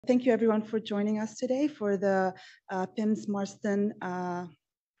Thank you everyone for joining us today for the PIMS Marsden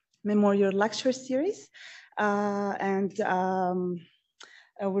Memorial Lecture Series.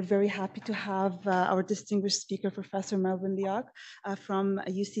 We're very happy to have our distinguished speaker, Professor Melvin Leok from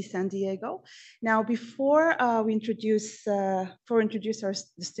UC San Diego. Now, before we introduce our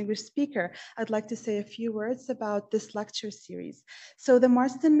distinguished speaker, I'd like to say a few words about this lecture series. So the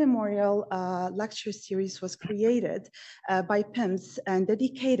Marsden Memorial Lecture Series was created by PIMS and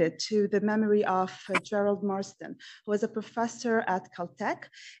dedicated to the memory of Gerald Marsden, who was a professor at Caltech,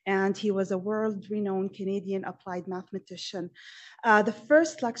 and he was a world-renowned Canadian applied mathematician. The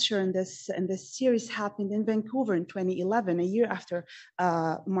first lecture in this series happened in Vancouver in 2011, a year after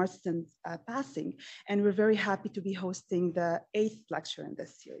Marsden's passing, and we're very happy to be hosting the 8th lecture in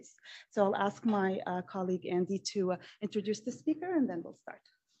this series. So I'll ask my colleague Andy to introduce the speaker, and then we'll start.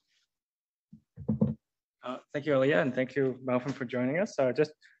 Thank you, Aliyah, and thank you, Melvin, for joining us.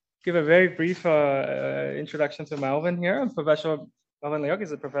 Just give a very brief introduction to Melvin here. Professor Melvin Leok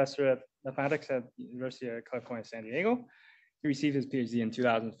is a professor of mathematics at the University of California, San Diego. He received his PhD in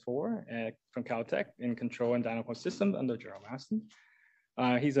 2004 from Caltech in Control and Dynamical Systems under Gerald Marsden.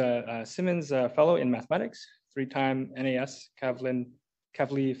 He's a Simmons Fellow in Mathematics, 3-time NAS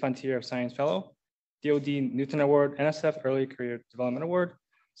Kavli Frontier of Science Fellow, DoD Newton Award, NSF Early Career Development Award,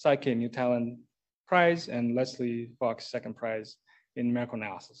 Psyche New Talent Prize, and Leslie Fox Second Prize in Numerical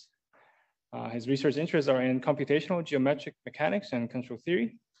Analysis. His research interests are in computational geometric mechanics and control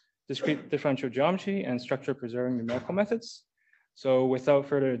theory, discrete differential geometry, and structure preserving numerical methods. So without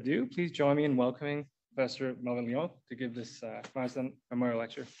further ado, please join me in welcoming Professor Melvin Leok to give this Marsden Memorial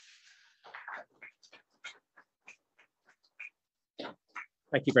Lecture.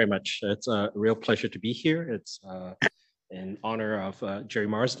 Thank you very much. It's a real pleasure to be here. It's in honor of Jerry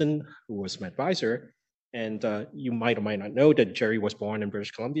Marsden, who was my advisor. And you might or might not know that Jerry was born in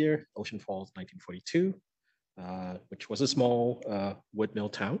British Columbia, Ocean Falls, 1942, which was a small wood mill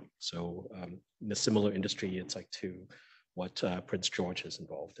town. So in a similar industry, it's like to what Prince George is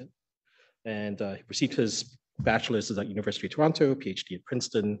involved in. And he received his bachelor's at the University of Toronto, PhD at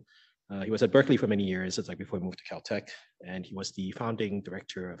Princeton. He was at Berkeley for many years. It's like before he moved to Caltech. And he was the founding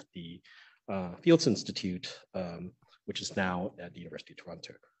director of the Fields Institute, which is now at the University of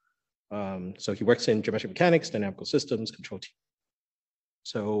Toronto. So he works in geometric mechanics, dynamical systems, control theory.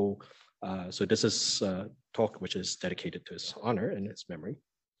 So this is a talk which is dedicated to his honor and his memory.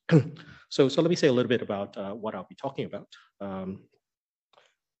 So let me say a little bit about what I'll be talking about.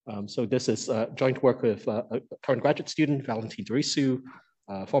 So this is joint work with a current graduate student, Valentin Derisu,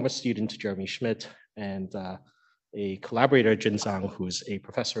 former student, Jeremy Schmidt, and a collaborator, Jin Zhang, who's a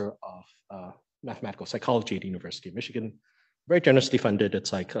professor of mathematical psychology at the University of Michigan. Very generously funded.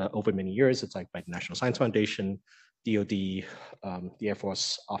 It's like over many years. It's like by the National Science Foundation, DoD, the Air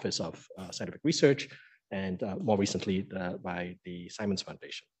Force Office of Scientific Research, and more recently by the Simons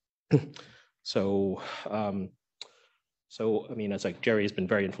Foundation. So I mean, it's like Jerry has been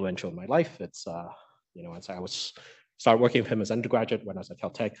very influential in my life. It's you know, as I started working with him as undergraduate when I was at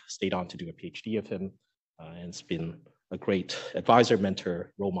Caltech, stayed on to do a PhD of him, and it's been a great advisor,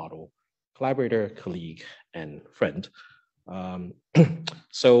 mentor, role model, collaborator, colleague, and friend. While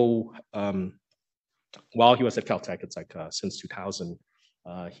he was at Caltech, it's like since 2000,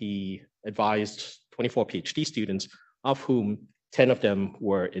 he advised 24 PhD students, of whom 10 of them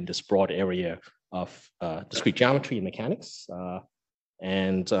were in this broad area of discrete geometry and mechanics.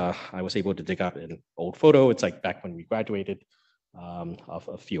 And I was able to dig up an old photo. It's like back when we graduated of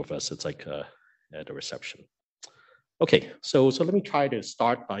a few of us. It's like at a reception. Okay, so let me try to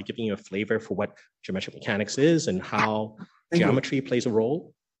start by giving you a flavor for what geometric mechanics is and how geometry plays a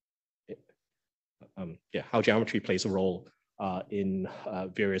role. How geometry plays a role in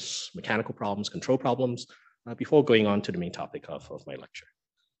various mechanical problems, control problems, before going on to the main topic of my lecture.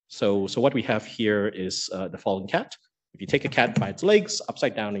 So what we have here is the falling cat. If you take a cat by its legs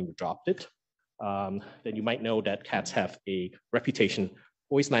upside down and you dropped it, then you might know that cats have a reputation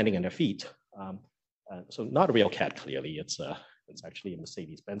always landing on their feet. So not a real cat, clearly. It's actually a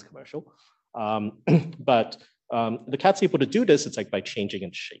Mercedes-Benz commercial. But the cat's able to do this, it's like by changing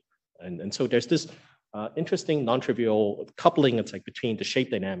its shape. And so there's this interesting, non-trivial coupling, it's like between the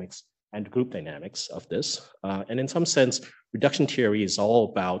shape dynamics and group dynamics of this. And in some sense, reduction theory is all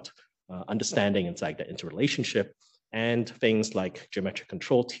about understanding, it's like the interrelationship, and things like geometric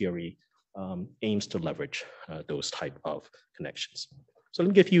control theory aims to leverage those type of connections. So let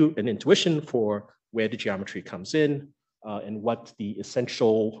me give you an intuition for where the geometry comes in and what the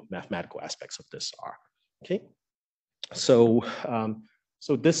essential mathematical aspects of this are. Okay, so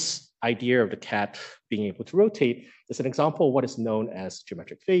this idea of the cat being able to rotate is an example of what is known as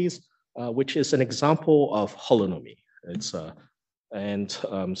geometric phase, which is an example of holonomy. So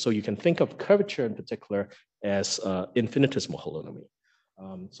you can think of curvature in particular as infinitesimal holonomy.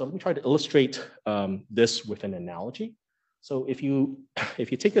 So let me try to illustrate this with an analogy. So if you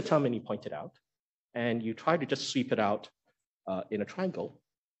take your thumb and you point it out, and you try to just sweep it out in a triangle,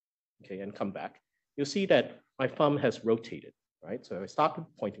 okay, and come back, you'll see that my thumb has rotated, right? So I start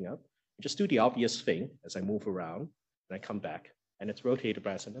pointing up, just do the obvious thing as I move around, and I come back, and it's rotated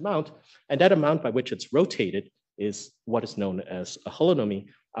by a certain amount, and that amount by which it's rotated is what is known as a holonomy,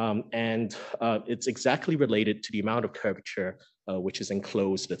 and it's exactly related to the amount of curvature which is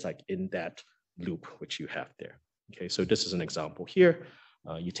enclosed that's like in that loop which you have there. Okay, so this is an example here.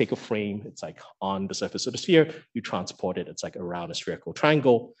 You take a frame, it's like on the surface of the sphere, you transport it, it's like around a spherical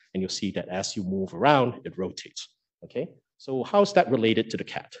triangle, and you'll see that as you move around, it rotates. Okay, so how's that related to the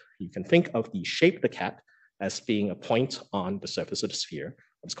cat? You can think of the shape of the cat as being a point on the surface of the sphere.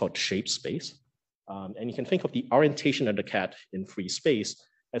 It's called shape space. And you can think of the orientation of the cat in free space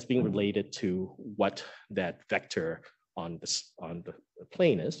as being related to what that vector on the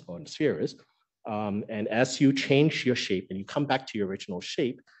plane is, or on the sphere is. And as you change your shape and you come back to your original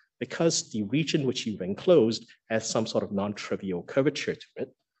shape, because the region which you've enclosed has some sort of non-trivial curvature to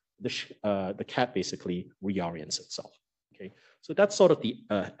it, the cat basically reorients itself. Okay, so that's sort of the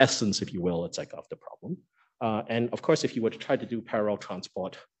essence, if you will, it's like of the problem. And of course, if you were to try to do parallel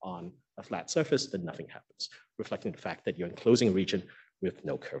transport on a flat surface, then nothing happens, reflecting the fact that you're enclosing a region with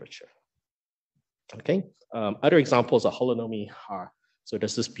no curvature. Okay, other examples of holonomy are, so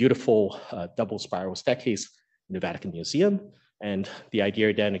there's this beautiful double spiral staircase in the Vatican Museum. And the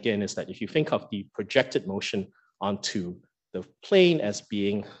idea then again is that if you think of the projected motion onto the plane as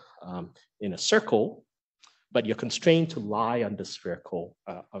being in a circle, but you're constrained to lie on this spherical,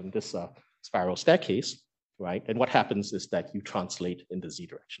 on this spiral staircase, right? And what happens is that you translate in the z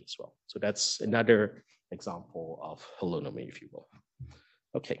direction as well. So that's another example of holonomy, if you will.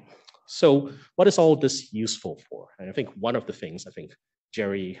 Okay, so what is all this useful for? And I think one of the things I think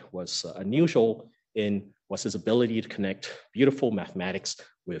Jerry was unusual in was his ability to connect beautiful mathematics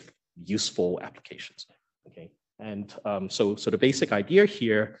with useful applications. Okay, and so the basic idea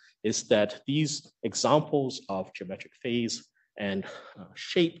here is that these examples of geometric phase and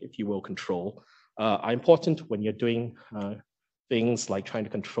shape, if you will, control are important when you're doing things like trying to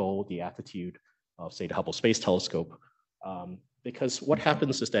control the attitude of, say, the Hubble Space Telescope. Because what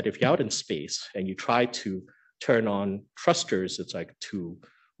happens is that if you're out in space and you try to turn on thrusters, it's like to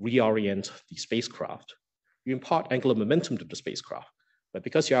reorient the spacecraft, you impart angular momentum to the spacecraft. But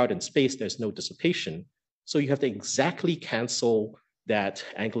because you're out in space, there's no dissipation. So you have to exactly cancel that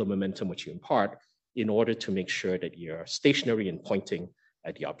angular momentum which you impart in order to make sure that you're stationary and pointing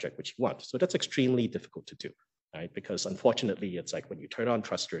at the object which you want. So that's extremely difficult to do, right? Because unfortunately, it's like when you turn on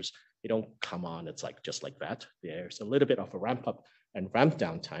thrusters, they don't come on, it's like just like that. There's a little bit of a ramp up and ramp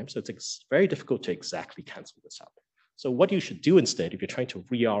down time. So it's very difficult to exactly cancel this out. So what you should do instead, if you're trying to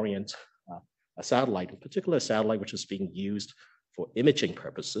reorient a satellite, in particular a satellite which is being used for imaging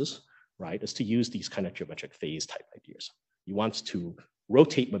purposes, right, is to use these kind of geometric phase type ideas. You want to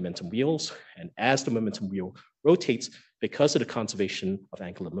rotate momentum wheels, and as the momentum wheel rotates, because of the conservation of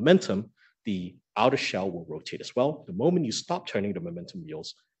angular momentum, the outer shell will rotate as well. The moment you stop turning the momentum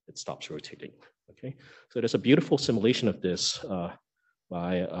wheels, it stops rotating. Okay, so there's a beautiful simulation of this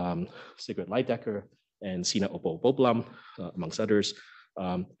by Sigrid Leidecker and Sina Obo-Boblum, amongst others,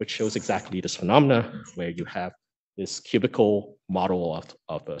 which shows exactly this phenomena where you have this cubical model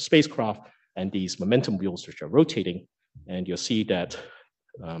of a spacecraft and these momentum wheels which are rotating, and you'll see that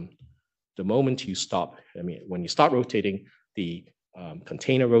the moment you stop, when you start rotating, the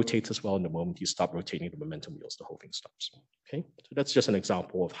container rotates as well, and the moment you stop rotating the momentum wheels, the whole thing stops. Okay, so that's just an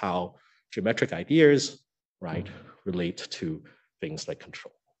example of how geometric ideas, right, relate to things like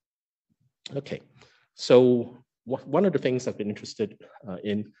control. Okay, so one of the things I've been interested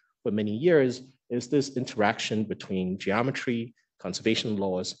in for many years is this interaction between geometry, conservation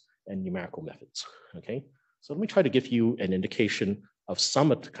laws, and numerical methods. Okay, so let me try to give you an indication of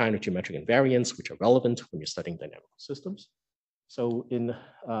some of the kind of geometric invariants which are relevant when you're studying dynamical systems. So in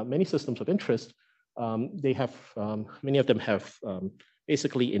many systems of interest, they have, many of them have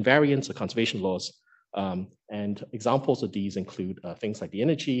basically invariants or conservation laws. And examples of these include things like the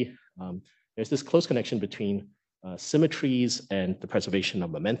energy. There's this close connection between symmetries and the preservation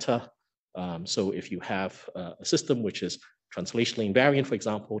of momenta. So if you have a system which is translationally invariant, for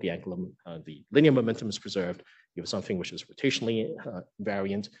example, the linear momentum is preserved. You have something which is rotationally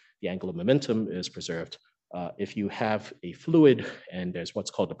invariant. The angular momentum is preserved. if you have a fluid and there's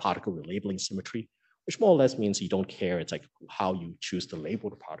what's called the particle relabeling symmetry, which more or less means you don't care, it's like how you choose to label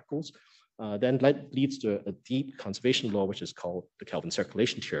the particles, then that leads to a deep conservation law, which is called the Kelvin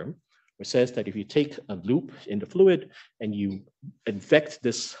circulation theorem, which says that if you take a loop in the fluid and you advect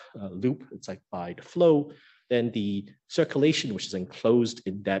this loop, it's like by the flow, then the circulation, which is enclosed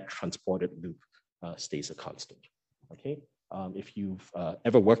in that transported loop, stays a constant. Okay. If you've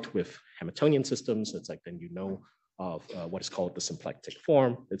ever worked with Hamiltonian systems, it's like then you know of what is called the symplectic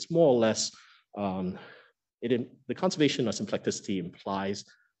form. It's more or less the conservation of symplecticity implies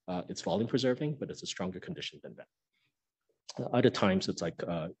it's volume preserving, but it's a stronger condition than that. Other times, it's like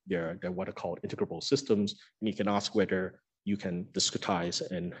they're what are called integrable systems, and you can ask whether you can discretize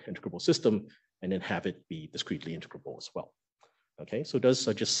an integrable system and then have it be discretely integrable as well. Okay, so those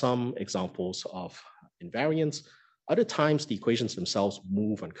are just some examples of invariance. Other times, the equations themselves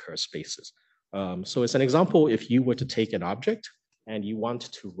move on curved spaces. So as an example, if you were to take an object and you want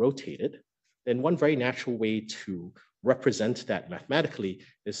to rotate it, then one very natural way to represent that mathematically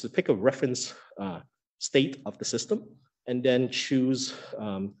is to pick a reference state of the system and then choose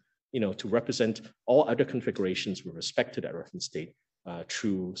to represent all other configurations with respect to that reference state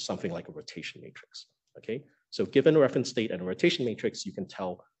through something like a rotation matrix. Okay, so given a reference state and a rotation matrix, you can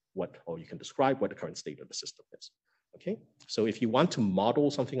tell or you can describe what the current state of the system is. Okay, so if you want to model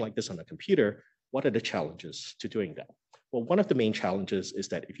something like this on a computer, what are the challenges to doing that? Well, one of the main challenges is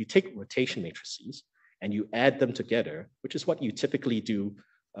that if you take rotation matrices and you add them together, which is what you typically do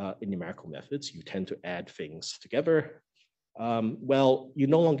in numerical methods, you tend to add things together. Well, you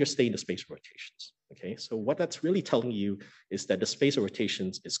no longer stay in the space of rotations. Okay, so what that's really telling you is that the space of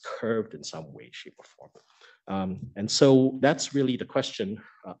rotations is curved in some way, shape, or form. And so that's really the question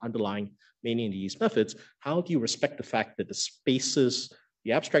underlying many of these methods. How do you respect the fact that the spaces,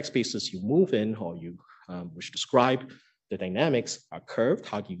 the abstract spaces you move in or you which describe the dynamics are curved?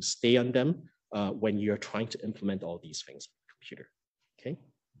 How do you stay on them when you're trying to implement all these things on the computer? Okay.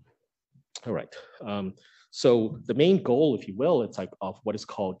 All right. So the main goal, if you will, it's like of what is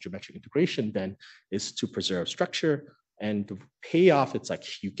called geometric integration then is to preserve structure. And the payoff it's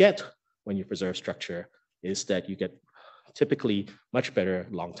like you get when you preserve structure is that you get typically much better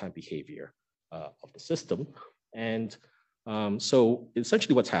long-time behavior of the system. And so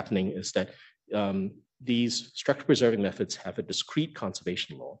essentially what's happening is that these structure preserving methods have a discrete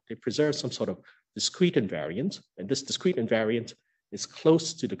conservation law. They preserve some sort of discrete invariant, and this discrete invariant is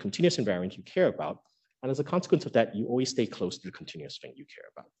close to the continuous invariant you care about. And as a consequence of that, you always stay close to the continuous thing you care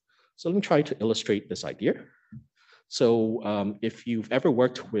about. So let me try to illustrate this idea. So if you've ever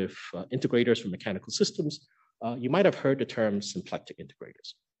worked with integrators for mechanical systems, you might have heard the term symplectic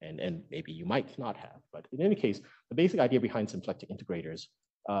integrators, and maybe you might not have. But in any case, the basic idea behind symplectic integrators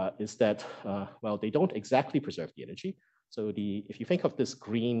is that, well, they don't exactly preserve the energy. So if you think of this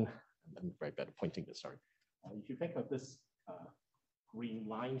green, I'm very bad at pointing this, sorry. If you think of this green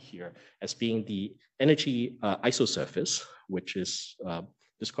line here as being the energy isosurface, which is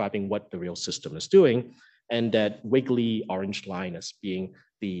describing what the real system is doing, and that wiggly orange line as being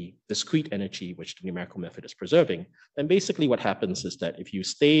the discrete energy which the numerical method is preserving, then basically what happens is that if you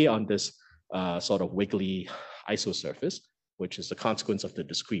stay on this sort of wiggly isosurface, which is a consequence of the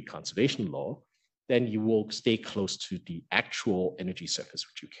discrete conservation law, then you will stay close to the actual energy surface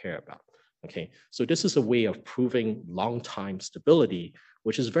which you care about. Okay, so this is a way of proving long-time stability,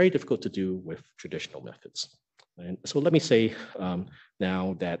 which is very difficult to do with traditional methods. And so let me say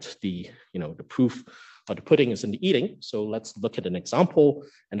now that the proof of the pudding is in the eating. So let's look at an example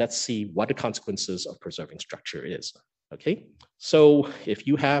and let's see what the consequences of preserving structure is. Okay, so if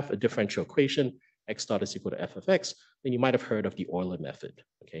you have a differential equation, x dot is equal to f of x, then you might have heard of the Euler method.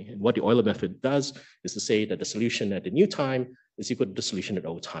 Okay, and what the Euler method does is to say that the solution at the new time is equal to the solution at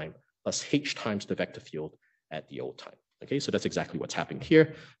old time plus h times the vector field at the old time. Okay, so that's exactly what's happening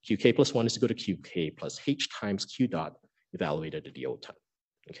here. Qk plus 1 is equal to qk plus h times q dot evaluated at the old time.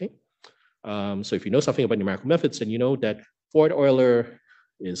 Okay, so if you know something about numerical methods, then you know that forward Euler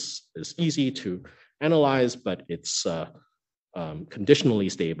is easy to analyze, but it's conditionally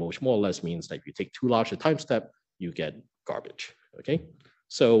stable, which more or less means that if you take too large a time step, you get garbage. Okay,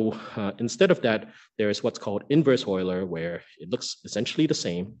 so instead of that, there is what's called inverse Euler, where it looks essentially the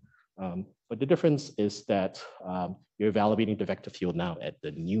same. But the difference is that you're evaluating the vector field now at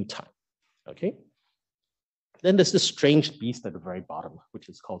the new time. Okay. Then there's this strange beast at the very bottom, which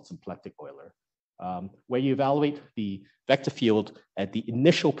is called symplectic Euler, where you evaluate the vector field at the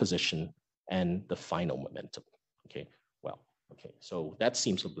initial position and the final momentum. Okay. Well, okay. So that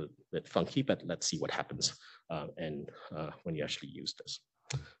seems a bit funky, but let's see what happens when you actually use this.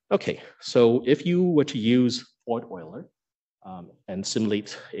 Okay, so if you were to use Euler and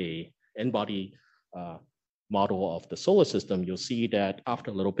simulate a n-body model of the solar system, you'll see that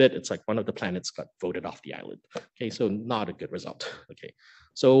after a little bit, it's like one of the planets got voted off the island. Okay, so not a good result. Okay,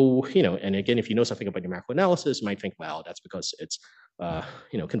 so and again, if you know something about numerical analysis, you might think, well, that's because it's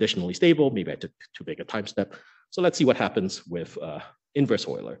conditionally stable. Maybe I took too big a time step. So let's see what happens with inverse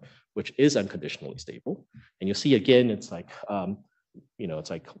Euler, which is unconditionally stable. And you'll see again, it's like it's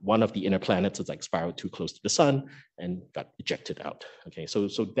like one of the inner planets is like spiraled too close to the sun and got ejected out. Okay, so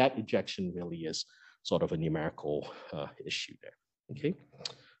that ejection really is sort of a numerical issue there. Okay,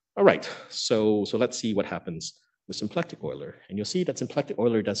 all right. So let's see what happens with symplectic Euler, and you'll see that symplectic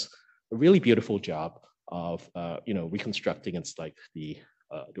Euler does a really beautiful job of reconstructing it's like the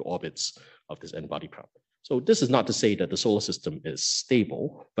orbits of this n-body problem. So this is not to say that the solar system is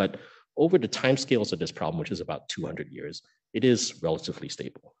stable, but over the timescales of this problem, which is about 200 years, it is relatively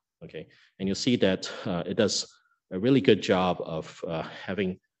stable. Okay, and you'll see that it does a really good job of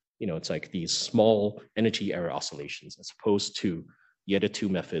having it's like these small energy error oscillations as opposed to the other two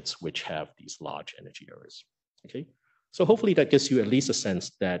methods which have these large energy errors. Okay, so hopefully that gives you at least a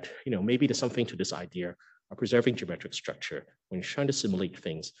sense that maybe there's something to this idea of preserving geometric structure when you're trying to simulate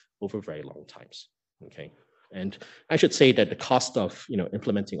things over very long times. Okay, and I should say that the cost of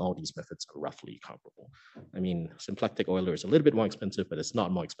implementing all these methods are roughly comparable. I mean, symplectic Euler is a little bit more expensive, but it's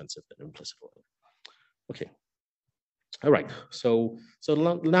not more expensive than implicit Euler. Okay. All right, so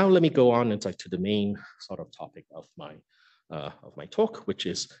now let me go on to the main sort of topic of my talk, which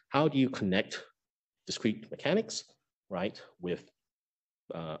is how do you connect discrete mechanics, right, with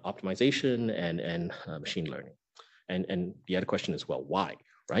optimization and machine learning, and the other question is, well, why,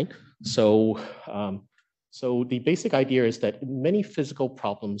 right? So the basic idea is that in many physical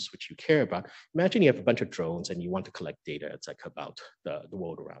problems which you care about, imagine you have a bunch of drones and you want to collect data, it's like about the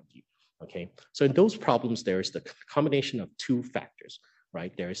world around you. Okay, so in those problems, there is the combination of two factors,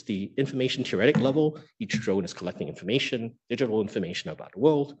 right? There is the information theoretic level. Each drone is collecting information, digital information about the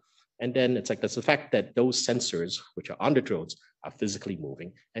world. And then it's like there's the fact that those sensors, which are on the drones, are physically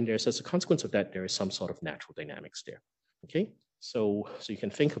moving. And there's, as a consequence of that, there is some sort of natural dynamics there. Okay, so you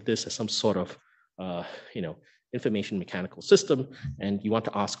can think of this as some sort of, information mechanical system. And you want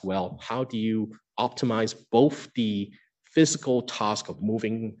to ask, well, how do you optimize both the physical task of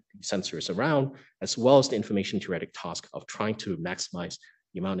moving sensors around, as well as the information theoretic task of trying to maximize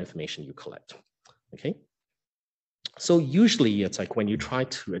the amount of information you collect. Okay, so usually it's like when you try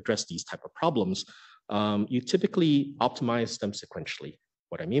to address these type of problems, you typically optimize them sequentially.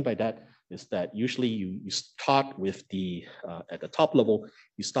 What I mean by that is that usually you start with the, at the top level,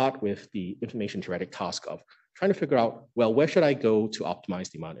 you start with the information theoretic task of trying to figure out, well, where should I go to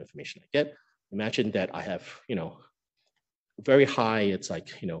optimize the amount of information I get? Imagine that I have, very high, it's like,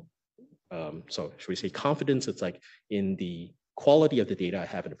 so should we say confidence, it's like in the quality of the data I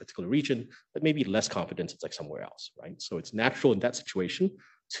have in a particular region, but maybe less confidence, it's like somewhere else, right? So it's natural in that situation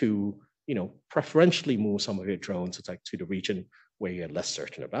to, preferentially move some of your drones, it's like to the region where you're less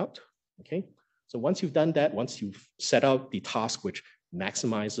certain about, okay? So once you've done that, once you've set out the task which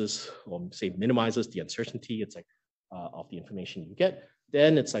maximizes or say minimizes the uncertainty, it's like of the information you get,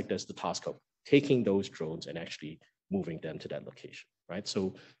 then it's like there's the task of taking those drones and actually moving them to that location, right?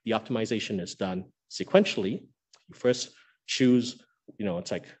 So the optimization is done sequentially. You first choose,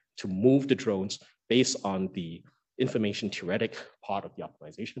 it's like to move the drones based on the information theoretic part of the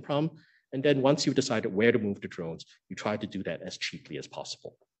optimization problem. And then once you've decided where to move the drones, you try to do that as cheaply as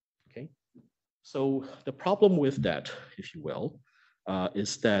possible, okay? So the problem with that, if you will,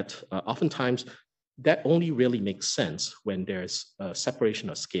 is that oftentimes that only really makes sense when there's a separation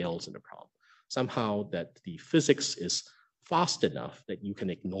of scales in the problem. Somehow that the physics is fast enough that you can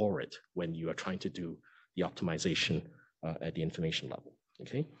ignore it when you are trying to do the optimization at the information level,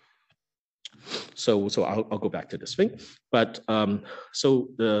 okay? So I'll go back to this thing. But so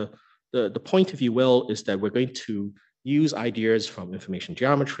the point, if you will, is that we're going to use ideas from information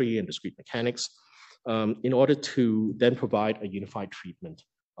geometry and discrete mechanics in order to then provide a unified treatment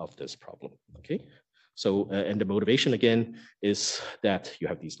of this problem, okay? So, and the motivation again is that you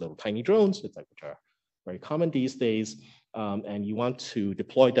have these little tiny drones, it's like which are very common these days, and you want to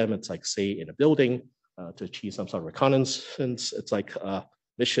deploy them, it's like say in a building to achieve some sort of reconnaissance, it's like a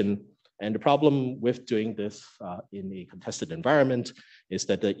mission. And the problem with doing this in a contested environment is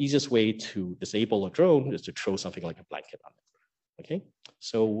that the easiest way to disable a drone is to throw something like a blanket on it, okay?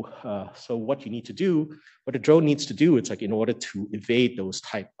 So, so what you need to do, what a drone needs to do, it's like in order to evade those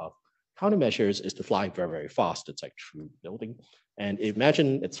type of countermeasures is to fly very, very fast. It's like through building. And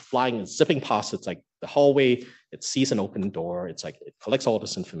imagine it's flying and zipping past, it's like the hallway, it sees an open door, it's like it collects all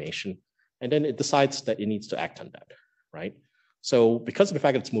this information, and then it decides that it needs to act on that, right? So because of the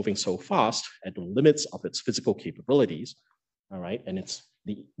fact that it's moving so fast at the limits of its physical capabilities, all right, and it's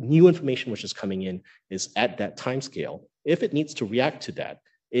the new information which is coming in is at that time scale, if it needs to react to that,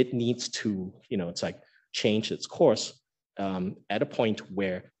 it needs to, it's like change its course at a point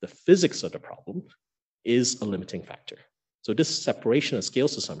where the physics of the problem is a limiting factor. So this separation of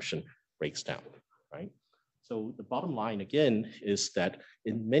scales assumption breaks down, right? So the bottom line again is that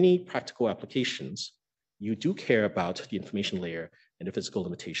in many practical applications, you do care about the information layer and the physical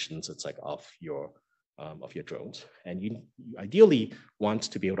limitations, it's like of your drones. And you ideally want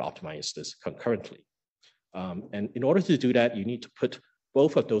to be able to optimize this concurrently. And in order to do that, you need to put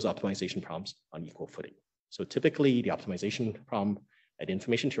both of those optimization problems on equal footing. So typically the optimization problem at the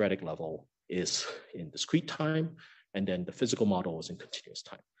information theoretic level is in discrete time, and then the physical model is in continuous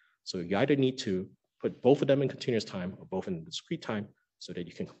time. So you either need to put both of them in continuous time or both in discrete time so that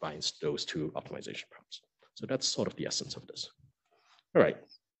you can combine those two optimization problems. So that's sort of the essence of this. All right.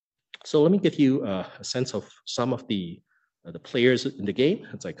 So let me give you a sense of some of the players in the game.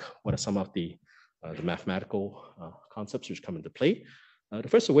 It's like, what are some of the mathematical concepts which come into play? The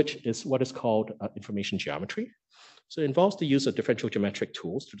first of which is what is called information geometry. So it involves the use of differential geometric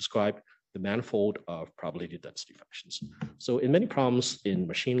tools to describe the manifold of probability density functions. So in many problems in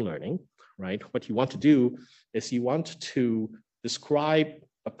machine learning, right, what you want to do is you want to describe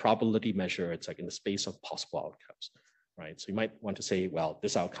a probability measure, it's like in the space of possible outcomes, right? So you might want to say, well,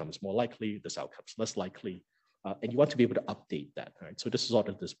 this outcome is more likely, this outcome is less likely, and you want to be able to update that, right? So this is sort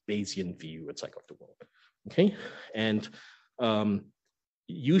of this Bayesian view, it's like of the world, okay? And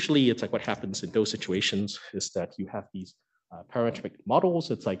usually it's like what happens in those situations is that you have these parametric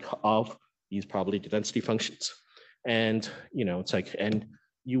models, it's like of these probability density functions. And, it's like, and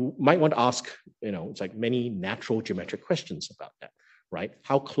you might want to ask, it's like many natural geometric questions about that, right?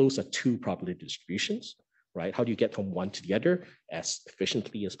 How close are two probability distributions, right? How do you get from one to the other as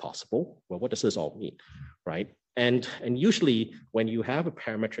efficiently as possible? Well, what does this all mean, right? And usually when you have a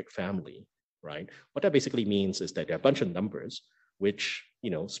parametric family, right, what that basically means is that there are a bunch of numbers which,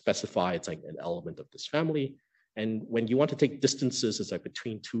 specify it's like an element of this family. And when you want to take distances, it's like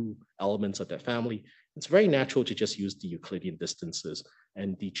between two elements of that family, it's very natural to just use the Euclidean distances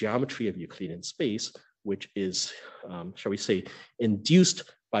and the geometry of Euclidean space, which is, shall we say, induced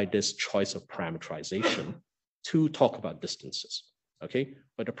by this choice of parameterization to talk about distances, okay?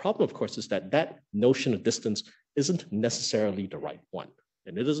 But the problem, of course, is that that notion of distance isn't necessarily the right one.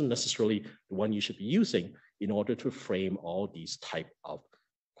 And it isn't necessarily the one you should be using in order to frame all these type of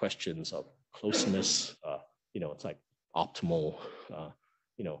questions of closeness, it's like optimal,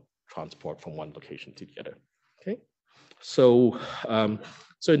 transport from one location to the other, okay? So,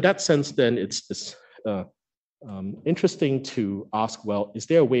 so in that sense, then it's interesting to ask, well, is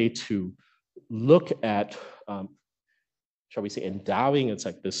there a way to look at, shall we say, endowing it's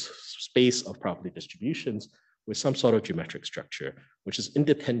like this space of probability distributions with some sort of geometric structure, which is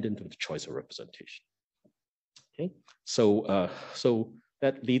independent of the choice of representation. Okay, so so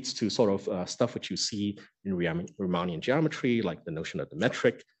that leads to sort of stuff which you see in Riemannian geometry, like the notion of the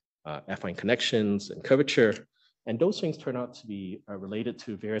metric, affine connections, and curvature. And those things turn out to be related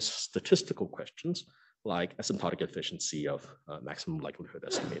to various statistical questions, like asymptotic efficiency of maximum likelihood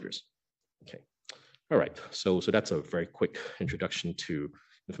estimators. Okay, all right. So that's a very quick introduction to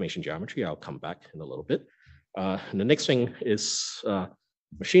information geometry. I'll come back in a little bit. And the next thing is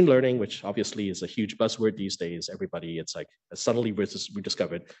machine learning, which obviously is a huge buzzword these days. Everybody, it's like suddenly we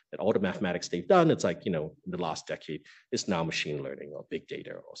discovered that all the mathematics they've done, it's like, in the last decade is now machine learning or big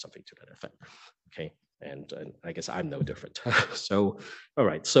data or something to that effect. Okay, and I guess I'm no different. So, all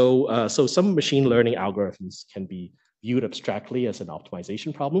right, so some machine learning algorithms can be viewed abstractly as an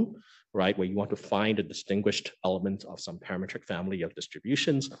optimization problem, right? Where you want to find a distinguished element of some parametric family of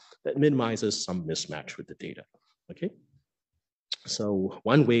distributions that minimizes some mismatch with the data, okay? So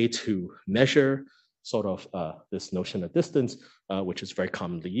one way to measure sort of this notion of distance, which is very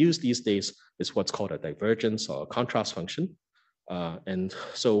commonly used these days, is what's called a divergence or a contrast function. And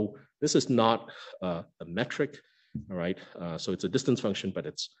so this is not a metric, all right? So it's a distance function, but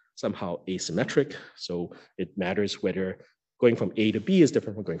it's somehow asymmetric. So it matters whether going from A to B is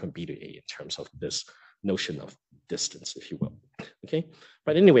different from going from B to A in terms of this notion of distance, if you will. Okay,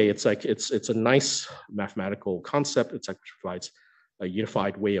 but anyway, it's like it's a nice mathematical concept. It's like provides a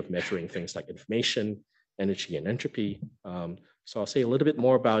unified way of measuring things like information, energy, and entropy. So I'll say a little bit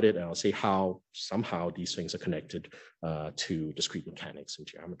more about it, and I'll say how somehow these things are connected to discrete mechanics and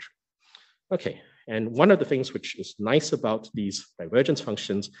geometry. Okay, and one of the things which is nice about these divergence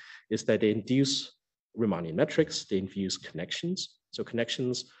functions is that they induce Riemannian metrics, they induce connections. So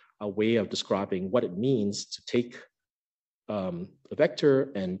connections are a way of describing what it means to take a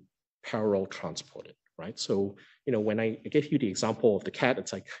vector and parallel transport it, right? So, when I gave you the example of the cat,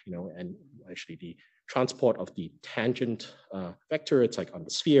 it's like, and actually the transport of the tangent vector, it's like on the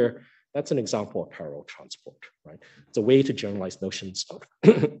sphere. That's an example of parallel transport, right? It's a way to generalize notions of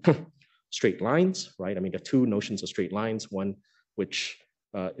straight lines, right? I mean, there are two notions of straight lines, one which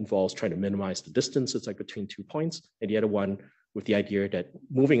involves trying to minimize the distance, it's like between 2 points, and the other one with the idea that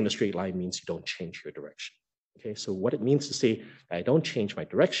moving in a straight line means you don't change your direction. Okay, so what it means to say that I don't change my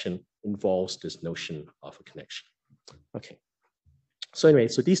direction involves this notion of a connection. Okay, so anyway,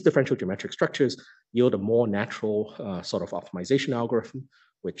 so these differential geometric structures yield a more natural sort of optimization algorithm,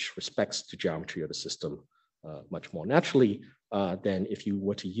 which respects the geometry of the system much more naturally than if you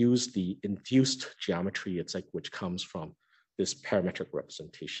were to use the induced geometry, it's like which comes from this parametric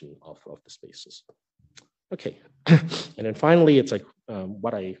representation of the spaces. Okay, and then finally, it's like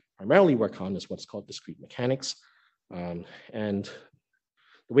what I primarily work on is what's called discrete mechanics. And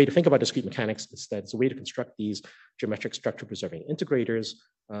the way to think about discrete mechanics is that it's a way to construct these geometric structure preserving integrators,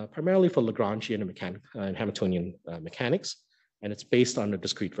 primarily for Lagrangian and Hamiltonian mechanics. And it's based on the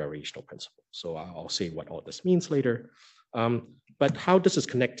discrete variational principle. So I'll say what all this means later. But how this is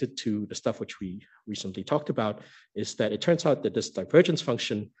connected to the stuff which we recently talked about is that it turns out that this divergence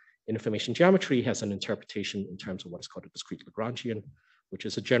function in information geometry has an interpretation in terms of what is called a discrete Lagrangian, which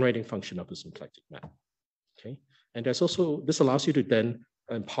is a generating function of the symplectic map. Okay, and there's also, this allows you to then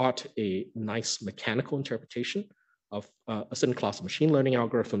impart a nice mechanical interpretation of a certain class of machine learning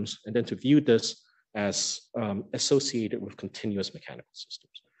algorithms, and then to view this as associated with continuous mechanical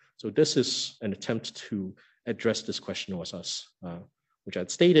systems. So this is an attempt to address this question with us, which I'd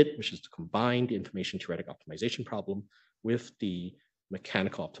stated, which is to combine the information theoretic optimization problem with the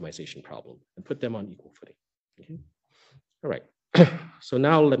mechanical optimization problem and put them on equal footing. Okay. All right. So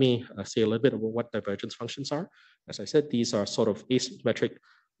now let me say a little bit about what divergence functions are. As I said, these are sort of asymmetric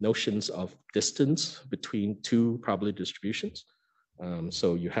notions of distance between two probability distributions.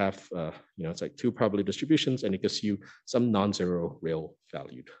 So you have, it's like two probability distributions, and it gives you some non-zero real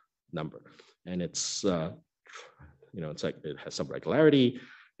valued number. And it's, it's like it has some regularity,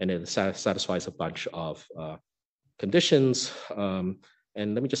 and it satisfies a bunch of conditions. And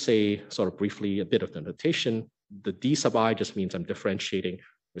let me just say sort of briefly a bit of the notation. The d sub I just means I'm differentiating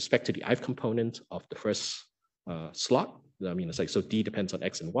with respect to the ith component of the first slot. I mean, it's like, so d depends on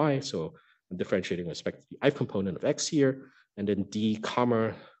x and y. So I'm differentiating with respect to the ith component of x here. And then d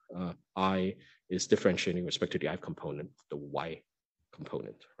comma I is differentiating with respect to the ith component of the y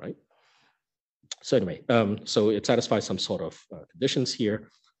component, right? So anyway, so it satisfies some sort of conditions here,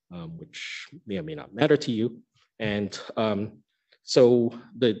 which may or may not matter to you. And so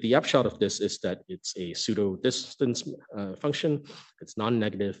the upshot of this is that it's a pseudo distance function. It's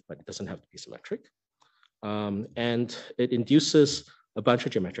non-negative, but it doesn't have to be symmetric. And it induces a bunch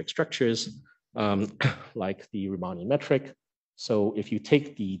of geometric structures like the Riemannian metric. So if you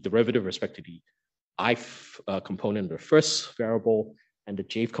take the derivative with respect to the ith component of the first variable and the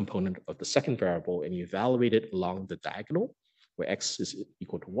jth component of the second variable, and you evaluate it along the diagonal, where x is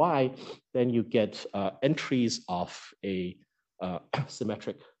equal to y, then you get entries of a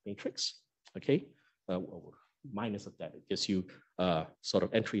symmetric matrix, okay? Minus of that, it gives you sort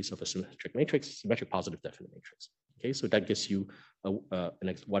of entries of a symmetric matrix, symmetric positive definite matrix. Okay, so that gives you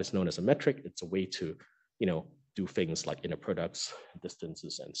what is known as a metric. It's a way to, do things like inner products,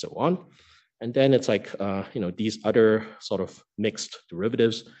 distances, and so on. And then it's like, these other sort of mixed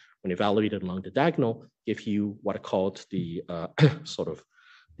derivatives, when evaluated along the diagonal, give you what are called the sort of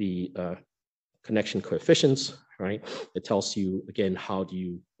the connection coefficients, right? It tells you, again,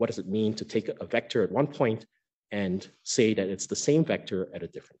 what does it mean to take a vector at one point and say that it's the same vector at a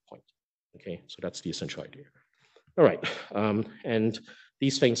different point, okay? So that's the essential idea. All right, and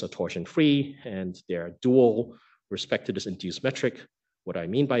these things are torsion-free, and they're dual with respect to this induced metric. What I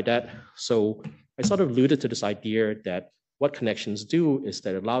mean by that, so I sort of alluded to this idea that what connections do is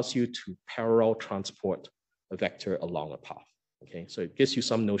that it allows you to parallel transport a vector along a path, okay? So it gives you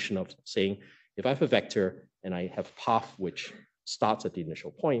some notion of saying, if I have a vector and I have a path which starts at the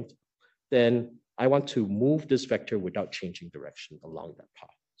initial point, then I want to move this vector without changing direction along that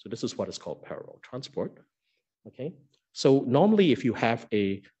path. So this is what is called parallel transport, okay? So normally if you have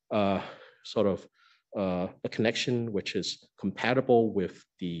a sort of a connection which is compatible with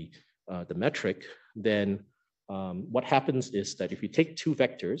the metric, then what happens is that if you take two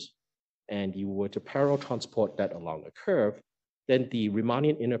vectors and you were to parallel transport that along a curve, then the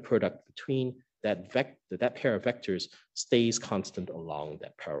Riemannian inner product between that pair of vectors stays constant along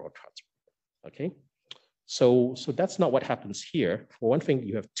that parallel transport, okay? So that's not what happens here. For one thing,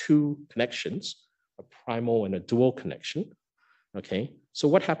 you have two connections, a primal and a dual connection. Okay, so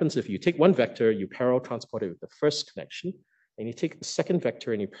what happens if you take one vector, you parallel transport it with the first connection, and you take the second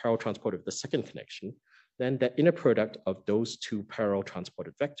vector and you parallel transport it with the second connection, then the inner product of those two parallel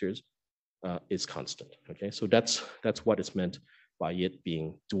transported vectors is constant. Okay, so that's what is meant by it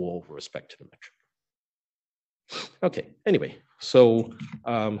being dual with respect to the metric. Okay, anyway, so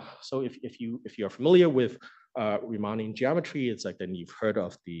if you're familiar with Riemannian geometry, it's like then you've heard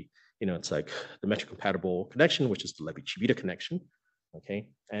of the, it's like the metric compatible connection, which is the Levi-Civita connection. Okay,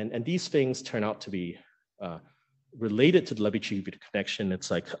 and these things turn out to be related to the Levi-Civita connection.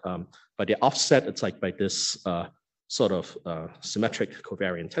 It's like by the offset, it's like by this sort of symmetric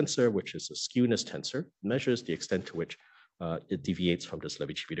covariant tensor, which is a skewness tensor, measures the extent to which it deviates from this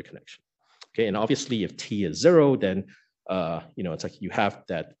Levi-Civita connection. Okay, and obviously if T is 0, then it's like you have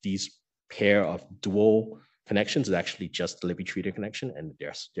that these pair of dual connections is actually just the Levi-Civita connection, and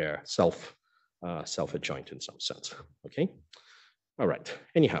they're self-adjoint in some sense. Okay, all right.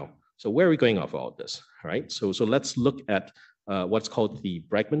 Anyhow, so where are we going off all of this? All right, so let's look at what's called the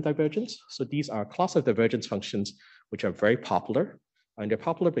Bregman divergence. So these are a class of divergence functions which are very popular, and they're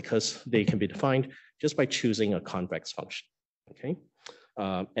popular because they can be defined just by choosing a convex function. Okay,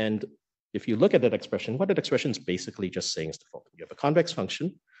 and if you look at that expression, what that expression is basically just saying is the following: you have a convex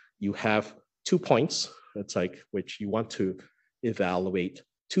function, you have 2 points, that's like which you want to evaluate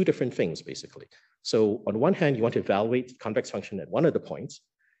 2 different things basically. So on one hand, you want to evaluate the convex function at one of the points,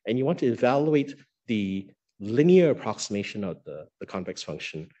 and you want to evaluate the linear approximation of the convex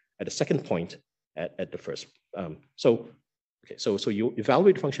function at the second point at the first. So you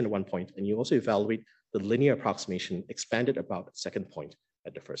evaluate the function at one point, and you also evaluate the linear approximation expanded about the second point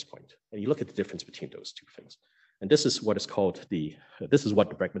at the first point. And you look at the difference between those 2 things. And this is what is called this is what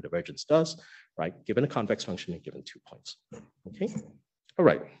the Bregman divergence does, right? Given a convex function and given 2 points. Okay, all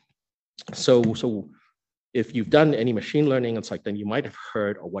right. So if you've done any machine learning, it's like then you might have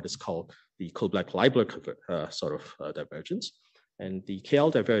heard of what is called the Kullback-Leibler divergence. And the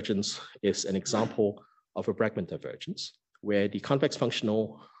KL divergence is an example of a Bregman divergence, where the convex function,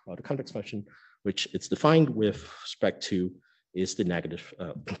 which it's defined with respect to, is the negative,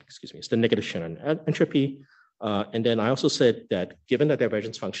 it's the negative Shannon entropy. And then I also said that given the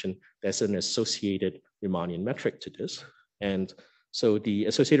divergence function, there's an associated Riemannian metric to this. And so the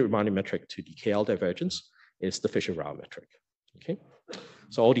associated Riemannian metric to the KL divergence is the Fisher-Rao metric. Okay,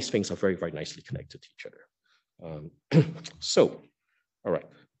 so all these things are very, very nicely connected to each other. All right.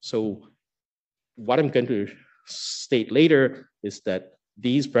 So what I'm going to state later is that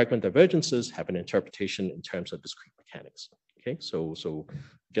these Bregman divergences have an interpretation in terms of discrete mechanics. Okay, so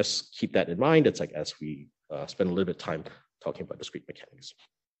just keep that in mind. It's like as we spend a little bit of time talking about discrete mechanics.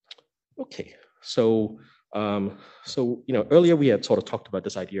 Okay, so earlier we had sort of talked about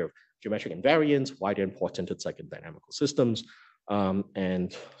this idea of geometric invariance, why they're important. It's like in dynamical systems,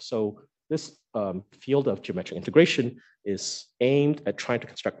 and so this field of geometric integration is aimed at trying to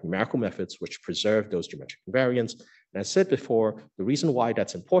construct numerical methods which preserve those geometric invariants. And as I said before, the reason why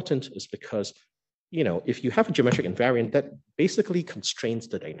that's important is because if you have a geometric invariant, that basically constrains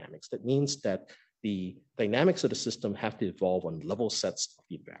the dynamics. That means that the dynamics of the system have to evolve on level sets of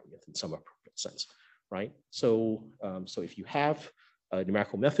the invariant in some appropriate sense, right? So if you have a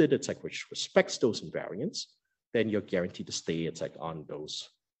numerical method, it's like which respects those invariants, then you're guaranteed to stay, it's like on those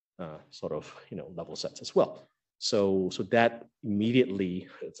level sets as well. So that immediately,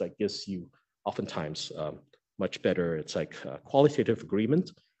 it's like gives you oftentimes much better, it's like qualitative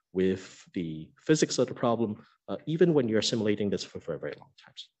agreement with the physics of the problem, even when you're simulating this for very, very long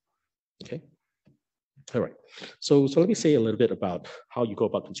times. Okay. All right. So let me say a little bit about how you go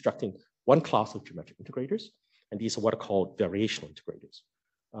about constructing one class of geometric integrators, and these are what are called variational integrators.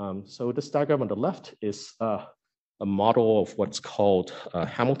 So this diagram on the left is a model of what's called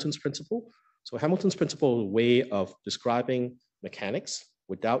Hamilton's principle. So Hamilton's principle is a way of describing mechanics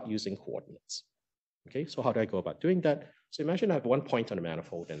without using coordinates. Okay, so how do I go about doing that? So imagine I have one point on a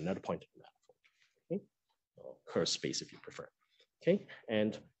manifold and another point on a manifold. Okay, or curved space if you prefer. Okay,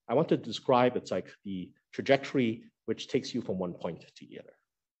 and I want to describe it's like the trajectory which takes you from one point to the other.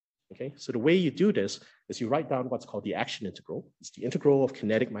 Okay, so the way you do this is you write down what's called the action integral. It's the integral of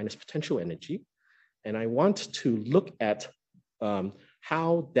kinetic minus potential energy. And I want to look at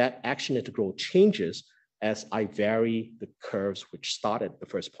how that action integral changes as I vary the curves which start at the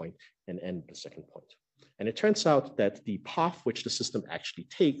first point and end at the second point. And it turns out that the path which the system actually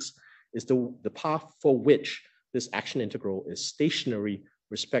takes is the path for which this action integral is stationary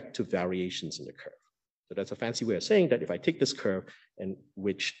with respect to variations in the curve. So that's a fancy way of saying that if I take this curve and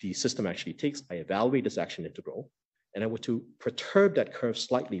which the system actually takes, I evaluate this action integral, and I were to perturb that curve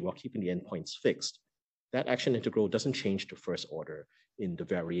slightly while keeping the endpoints fixed, that action integral doesn't change to first order in the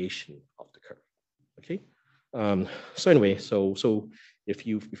variation of the curve. Okay. So anyway, so if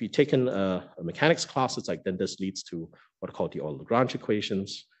you've taken a mechanics class, it's like then this leads to what are called the Lagrange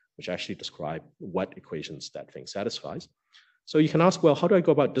equations, which actually describe what equations that thing satisfies. So you can ask, well, how do I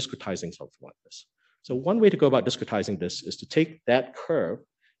go about discretizing something like this? So one way to go about discretizing this is to take that curve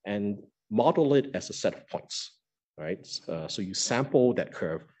and model it as a set of points, right? So you sample that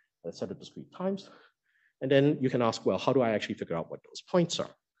curve a set of discrete times, and then you can ask, well, how do I actually figure out what those points are?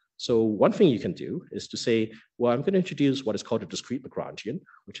 So one thing you can do is to say, well, I'm going to introduce what is called a discrete Lagrangian,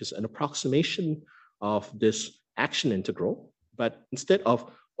 which is an approximation of this action integral, but instead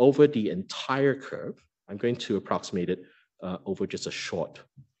of over the entire curve, I'm going to approximate it over just a short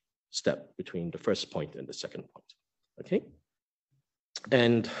step between the first point and the second point. Okay,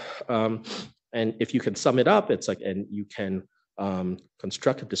 and if you can sum it up, it's like, and you can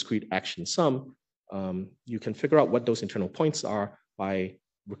construct a discrete action sum. You can figure out what those internal points are by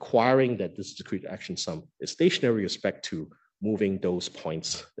requiring that this discrete action sum is stationary with respect to moving those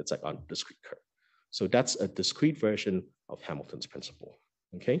points that's like on a discrete curve. So that's a discrete version of Hamilton's principle.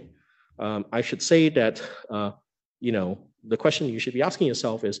 Okay, I should say that the question you should be asking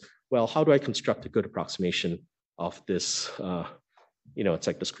yourself is, well, how do I construct a good approximation of this? It's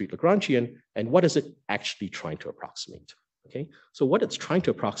like discrete Lagrangian, and what is it actually trying to approximate? Okay, so what it's trying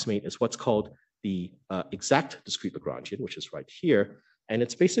to approximate is what's called the exact discrete Lagrangian, which is right here. And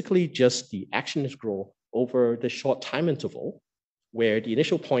it's basically just the action integral over the short time interval where the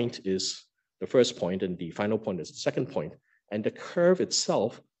initial point is the first point and the final point is the second point. And the curve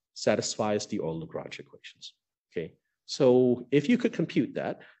itself satisfies the Lagrange equations. Okay, so if you could compute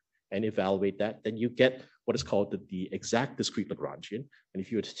that and evaluate that, then you get what is called the exact discrete Lagrangian. And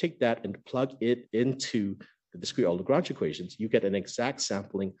if you were to take that and plug it into the discrete Lagrange equations, you get an exact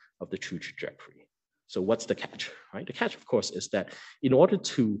sampling of the true trajectory. So what's the catch, right? The catch, of course, is that in order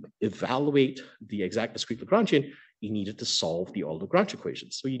to evaluate the exact discrete Lagrangian, you needed to solve the Lagrange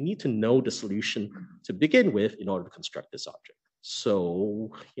equations. So you need to know the solution to begin with in order to construct this object. So,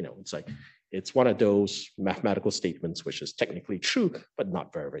 it's one of those mathematical statements which is technically true, but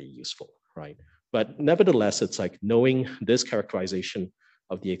not very, very useful, right? But nevertheless, it's like knowing this characterization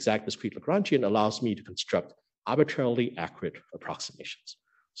of the exact discrete Lagrangian allows me to construct arbitrarily accurate approximations.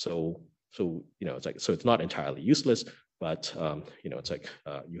 So it's not entirely useless, but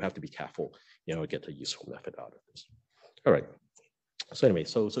you have to be careful, get a useful method out of this. All right. So anyway,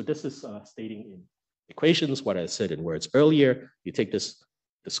 so this is stating in equations what I said in words earlier. You take this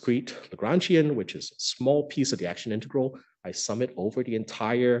discrete Lagrangian, which is a small piece of the action integral. I sum it over the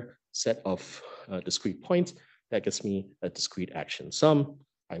entire set of discrete points. That gives me a discrete action sum.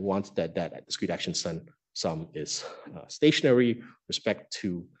 I want that discrete action sum is stationary with respect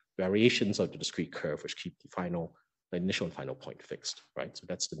to variations of the discrete curve, which keep the initial and final point fixed, right? So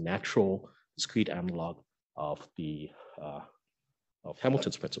that's the natural discrete analog of of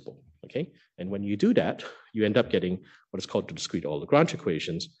Hamilton's principle, okay? And when you do that, you end up getting what is called the discrete Lagrange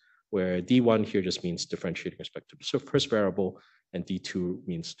equations, where D1 here just means differentiating with respect to the first variable, and D2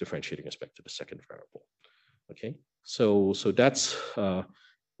 means differentiating with respect to the second variable, okay? So that's,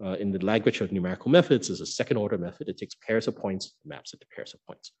 in the language of numerical methods, is a second order method. It takes pairs of points, maps it to pairs of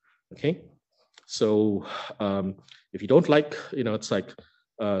points. Okay, so if you don't like, it's like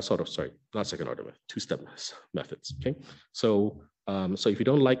not second order method, two-step methods. Okay, so if you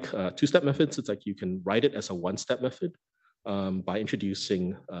don't like two-step methods, it's like you can write it as a one-step method by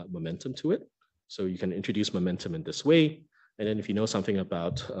introducing momentum to it. So you can introduce momentum in this way, and then if you know something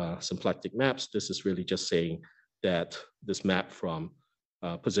about symplectic maps, this is really just saying that this map from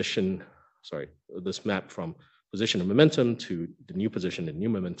position of momentum to the new position and new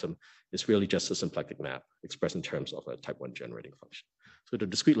momentum is really just a symplectic map expressed in terms of a type 1 generating function. So the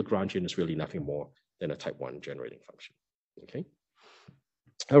discrete Lagrangian is really nothing more than a type 1 generating function. Okay.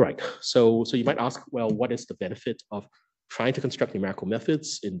 All right. So you might ask, well, what is the benefit of trying to construct numerical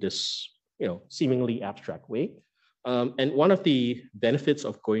methods in this, seemingly abstract way? And one of the benefits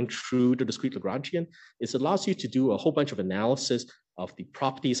of going through the discrete Lagrangian is it allows you to do a whole bunch of analysis of the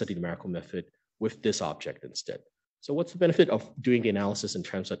properties of the numerical method with this object instead. So what's the benefit of doing the analysis in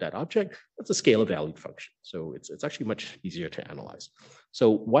terms of that object? That's a scalar valued function. So it's actually much easier to analyze. So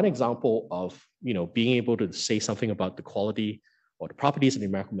one example of being able to say something about the quality or the properties of the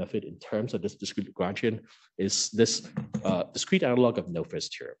numerical method in terms of this discrete Lagrangian is this discrete analog of no-fizz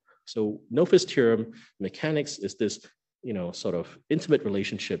theorem. So no-fizz theorem mechanics is this sort of intimate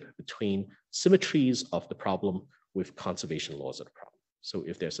relationship between symmetries of the problem with conservation laws of the problem. So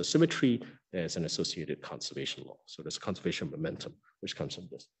if there's a symmetry, there's an associated conservation law. So there's conservation momentum, which comes from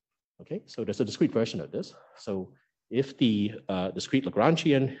this. Okay, so there's a discrete version of this. So if the discrete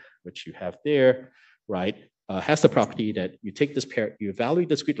Lagrangian, which you have there, right, has the property that you take this pair, you evaluate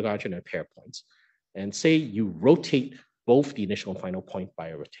the discrete Lagrangian at a pair of points, and say you rotate both the initial and final point by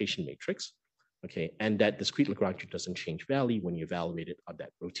a rotation matrix, okay, and that discrete Lagrangian doesn't change value when you evaluate it on that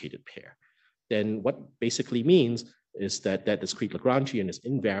rotated pair. Then what basically means is that that discrete Lagrangian is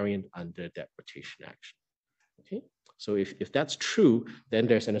invariant under that rotation action. Okay, so if that's true, then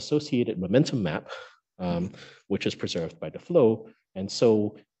there's an associated momentum map, which is preserved by the flow. And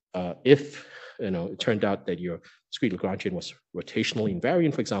so if it turned out that your discrete Lagrangian was rotationally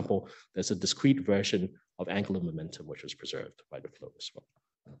invariant, for example, there's a discrete version of angular momentum which is preserved by the flow as well.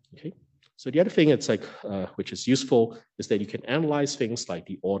 Okay, so the other thing it's like which is useful is that you can analyze things like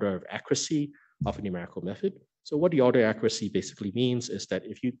the order of accuracy of a numerical method. So what the order accuracy basically means is that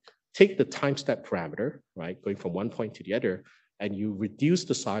if you take the time step parameter, right, going from one point to the other, and you reduce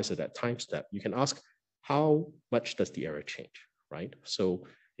the size of that time step, you can ask how much does the error change, right? So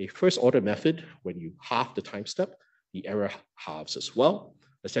a first order method, when you halve the time step, the error halves as well.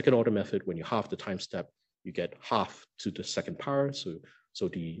 A second order method, when you halve the time step, you get half to the second power. So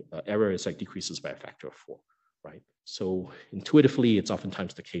the error is like decreases by a factor of 4, right? So intuitively, it's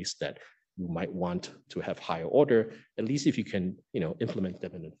oftentimes the case that you might want to have higher order, at least if you can, implement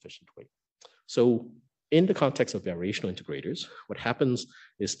them in an efficient way. So in the context of variational integrators, what happens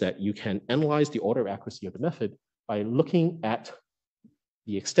is that you can analyze the order of accuracy of the method by looking at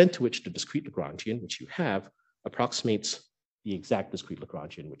the extent to which the discrete Lagrangian, which you have, approximates the exact discrete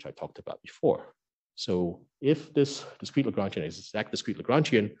Lagrangian, which I talked about before. So if this discrete Lagrangian is exact discrete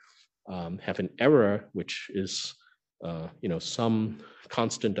Lagrangian, have an error which is some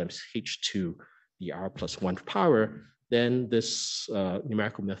constant times h to the r plus 1 power, then this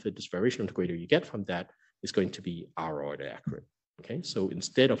numerical method, this variational integrator you get from that is going to be r order accurate. Okay, so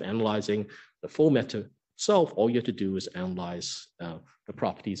instead of analyzing the full method itself, all you have to do is analyze the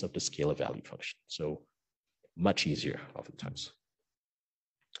properties of the scalar value function. So much easier oftentimes.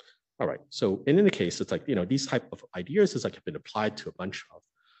 All right, so in any case, it's like, these type of ideas is like have been applied to a bunch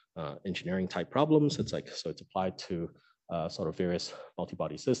of engineering type problems. It's like, so it's applied to sort of various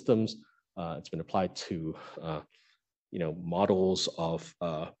multi-body systems. It's been applied to, models of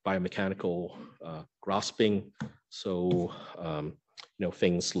biomechanical grasping. So,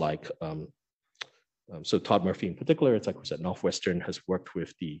 things like, so Todd Murphy in particular, it's like was at Northwestern, has worked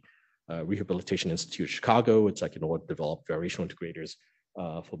with the Rehabilitation Institute of Chicago. It's like in order to develop variational integrators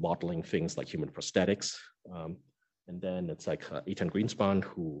for modeling things like human prosthetics. And then it's like Eitan Greenspan,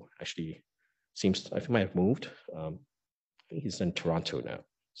 who actually seems, I think might have moved. I think he's in Toronto now,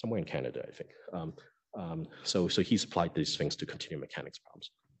 somewhere in Canada, I think. So he's applied these things to continuum mechanics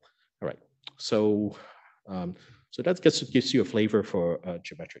problems. All right, so that gives you a flavor for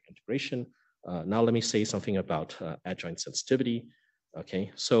geometric integration. Now let me say something about adjoint sensitivity.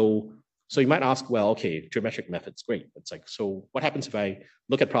 Okay, so you might ask, well, okay, geometric method's great. It's like, so what happens if I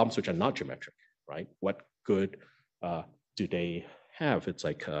look at problems which are not geometric, right? What good do they have? It's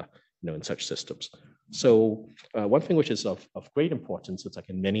like, in such systems. So one thing which is of great importance, it's like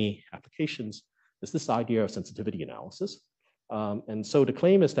in many applications, is this idea of sensitivity analysis. And so the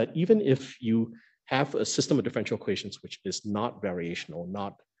claim is that even if you have a system of differential equations which is not variational,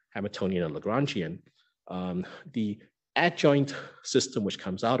 not Hamiltonian or Lagrangian, the adjoint system which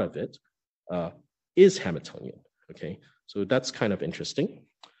comes out of it is Hamiltonian, okay? So that's kind of interesting.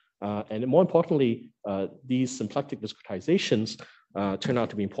 And more importantly, these symplectic discretizations turn out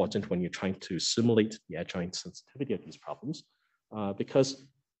to be important when you're trying to simulate the adjoint sensitivity of these problems, because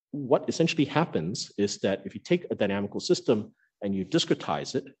what essentially happens is that if you take a dynamical system and you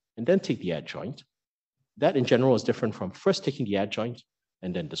discretize it and then take the adjoint, that in general is different from first taking the adjoint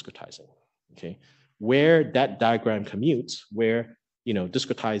and then discretizing, okay? Where that diagram commutes, where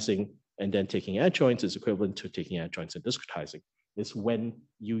discretizing and then taking adjoints is equivalent to taking adjoints and discretizing, is when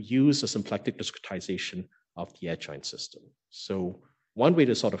you use a symplectic discretization of the adjoint system. So one way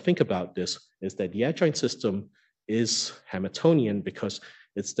to sort of think about this is that the adjoint system is Hamiltonian because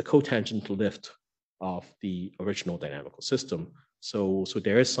it's the cotangent lift of the original dynamical system. So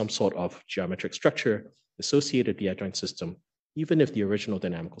there is some sort of geometric structure associated with the adjoint system, even if the original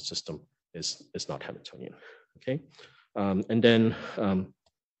dynamical system is not Hamiltonian, okay? And then,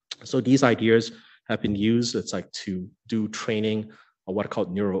 so these ideas have been used, it's like to do training of what are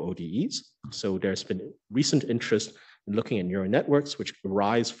called neural ODEs. So there's been recent interest in looking at neural networks which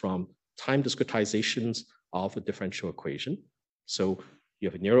arise from time discretizations of a differential equation. So you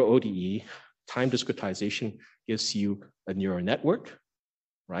have a neural ODE, time discretization gives you a neural network,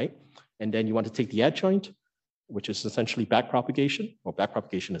 right? And then you want to take the adjoint, which is essentially backpropagation, or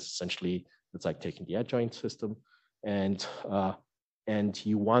backpropagation is essentially, it's like taking the adjoint system, and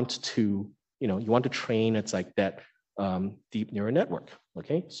you want to, you want to train, it's like that deep neural network,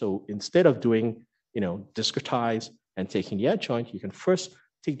 okay? So instead of doing, discretize and taking the adjoint, you can first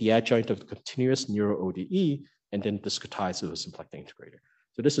take the adjoint of the continuous neural ODE and then discretize with a symplectic integrator.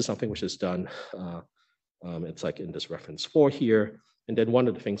 So this is something which is done, it's like in this reference 4 here. And then one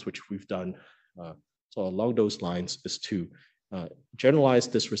of the things which we've done, so along those lines, is to generalize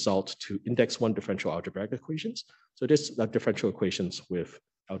this result to index 1 differential algebraic equations. So this differential equations with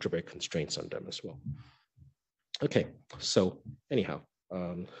algebraic constraints on them as well. Okay, so anyhow,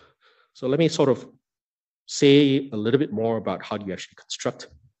 so let me sort of say a little bit more about how do you actually construct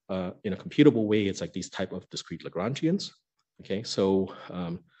in a computable way. It's like these type of discrete Lagrangians. Okay, so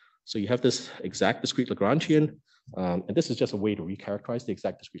so you have this exact discrete Lagrangian, and this is just a way to recharacterize the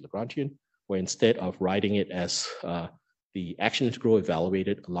exact discrete Lagrangian, where instead of writing it as the action integral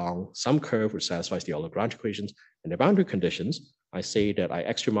evaluated along some curve which satisfies the Lagrange equations and the boundary conditions, I say that I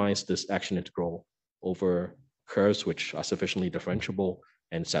extremize this action integral over curves which are sufficiently differentiable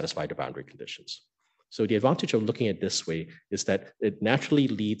and satisfy the boundary conditions. So the advantage of looking at it this way is that it naturally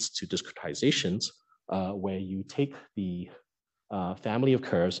leads to discretizations where you take the family of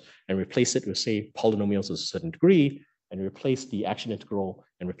curves and replace it with, say, polynomials of a certain degree, and replace the action integral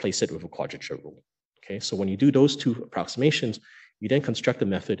and replace it with a quadrature rule. Okay, so when you do those two approximations, you then construct a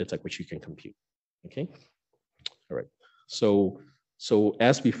method that's like which you can compute. Okay, all right. So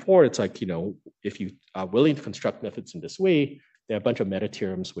as before, it's like, if you are willing to construct methods in this way, there are a bunch of meta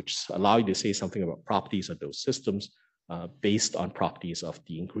theorems which allow you to say something about properties of those systems based on properties of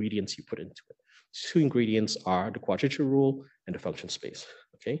the ingredients you put into it. 2 ingredients are the quadrature rule and the function space.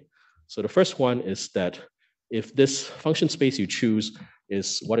 Okay, so the first one is that if this function space you choose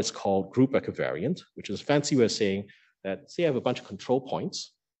is what is called group equivariant, which is a fancy way of saying that, say I have a bunch of control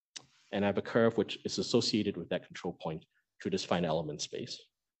points and I have a curve which is associated with that control point through this finite element space.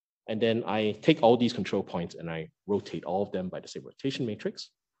 And then I take all these control points and I rotate all of them by the same rotation matrix.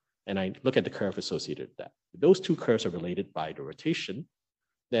 And I look at the curve associated with that. If those 2 curves are related by the rotation,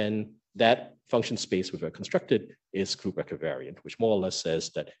 then that function space we've constructed is group equivariant, which more or less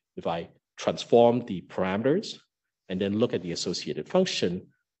says that if I transform the parameters and then look at the associated function,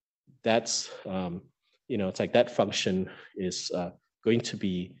 that's, it's like that function is going to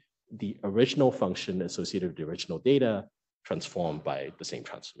be the original function associated with the original data transformed by the same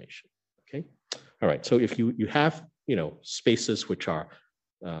transformation. Okay, all right. So if you have spaces which are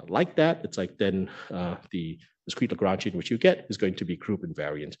like that, it's like then the discrete Lagrangian which you get is going to be group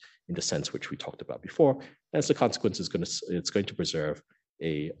invariant in the sense which we talked about before. As a consequence, it's going to preserve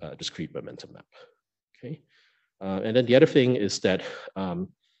a discrete momentum map. Okay, and then the other thing is that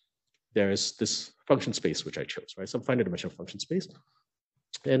there is this function space which I chose, right? Some finite dimensional function space.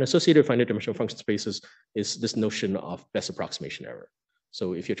 And associated with finite dimensional function spaces is this notion of best approximation error.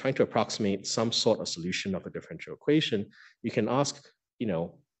 So if you're trying to approximate some sort of solution of a differential equation, you can ask,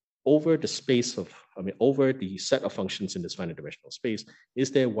 over the space of, over the set of functions in this finite dimensional space,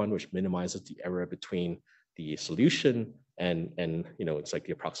 is there one which minimizes the error between the solution and it's like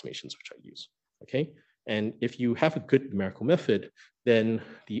the approximations which I use, okay? And if you have a good numerical method, then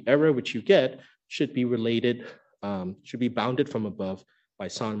the error which you get should be related, should be bounded from above by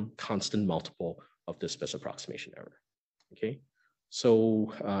some constant multiple of this best approximation error, okay?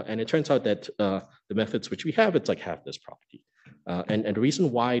 So, and it turns out that the methods which we have, it's like have this property. And the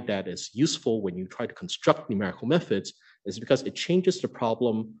reason why that is useful when you try to construct numerical methods is because it changes the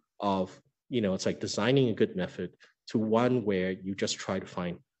problem of, it's like designing a good method to one where you just try to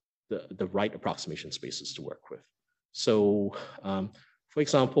find the right approximation spaces to work with. So, for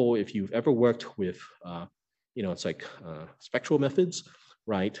example, if you've ever worked with, it's like spectral methods,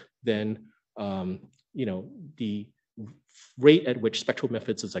 right? Then, the rate at which spectral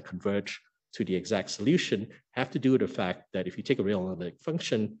methods is like converge to the exact solution have to do with the fact that if you take a real analytic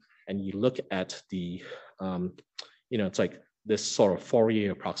function and you look at the, it's like this sort of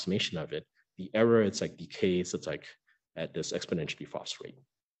Fourier approximation of it, the error, it's like decays, it's like at this exponentially fast rate,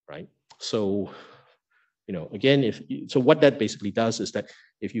 right? So, again, so what that basically does is that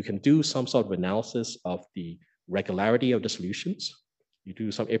if you can do some sort of analysis of the regularity of the solutions, you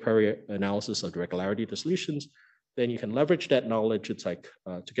do some a priori analysis of the regularity of the solutions, then you can leverage that knowledge, it's like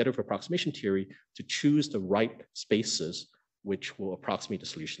together with approximation theory, to choose the right spaces which will approximate the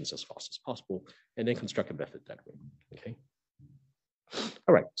solutions as fast as possible, and then construct a method that way, okay?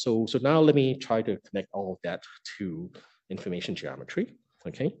 All right, so now let me try to connect all of that to information geometry,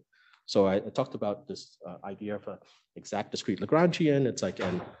 okay? So I talked about this idea of a exact discrete Lagrangian. It's like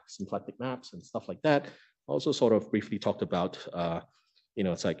and symplectic maps and stuff like that. Also sort of briefly talked about,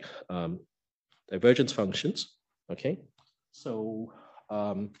 it's like divergence functions. Okay, so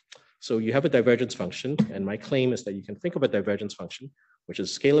so you have a divergence function, and my claim is that you can think of a divergence function, which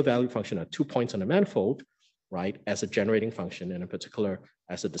is a scalar value function at 2 points on a manifold, right, as a generating function, and in particular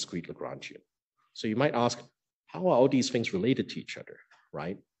as a discrete Lagrangian. So you might ask, how are all these things related to each other,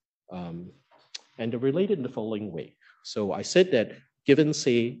 right? And they're related in the following way. So I said that given,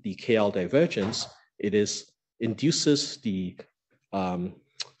 say, the KL divergence, it induces the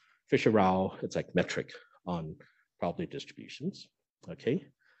Fisher-Rao, it's like metric on probability distributions, okay?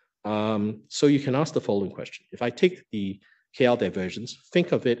 So you can ask the following question. If I take the KL divergence,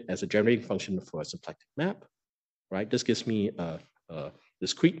 think of it as a generating function for a symplectic map, right? This gives me a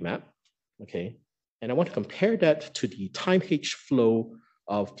discrete map, okay? And I want to compare that to the time h flow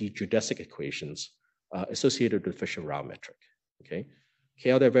of the geodesic equations associated with Fisher-Rao metric, okay?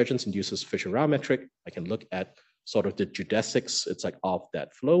 KL divergence induces Fisher-Rao metric. I can look at sort of the geodesics, it's like of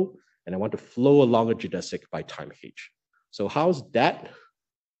that flow, and I want to flow along a geodesic by time h. So how's that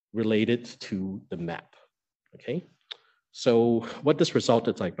related to the map, okay? So what this result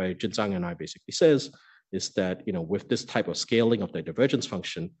is like by Jinsang and I basically says is that, with this type of scaling of the divergence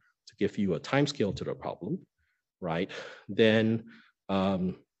function to give you a time scale to the problem, right? Then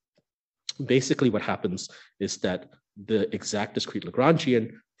basically what happens is that the exact discrete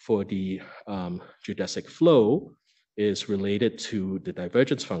Lagrangian for the geodesic flow is related to the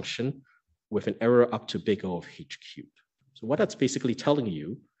divergence function with an error up to big O of h cubed. So what that's basically telling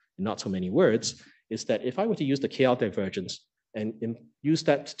you, in not so many words, is that if I were to use the KL divergence and use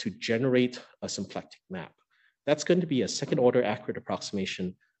that to generate a symplectic map, that's going to be a second order accurate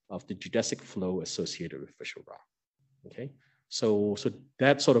approximation of the geodesic flow associated with Fisher-Rao, okay? So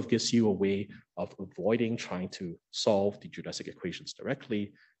that sort of gives you a way of avoiding trying to solve the geodesic equations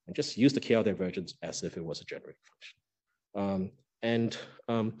directly and just use the KL divergence as if it was a generating function.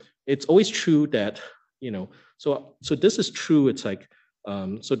 It's always true that, so this is true, it's like,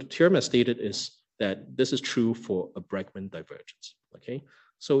 so the theorem as stated is that this is true for a Bregman divergence, okay?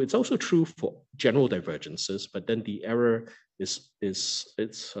 So it's also true for general divergences, but then the error is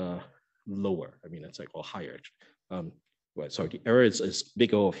lower. I mean, it's like, or higher. Sorry, the error is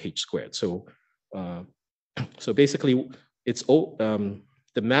big O of h squared. So so basically, it's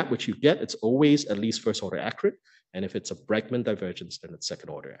the map which you get, it's always at least first order accurate. And if it's a Bregman divergence, then it's second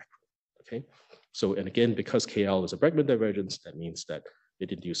order accurate, okay? So, and again, because KL is a Bregman divergence, that means that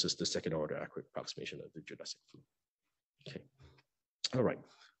it induces the second order accurate approximation of the geodesic flow. Okay, all right.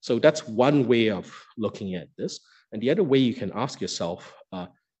 So that's one way of looking at this. And the other way you can ask yourself a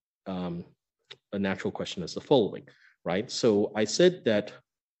natural question is the following, right? So I said that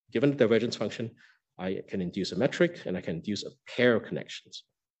given the divergence function, I can induce a metric and I can induce a pair of connections,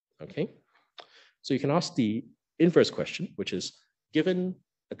 okay? So you can ask the inverse question, which is given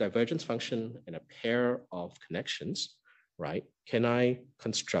a divergence function and a pair of connections, right? Can I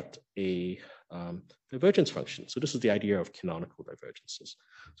construct a divergence function? So this is the idea of canonical divergences.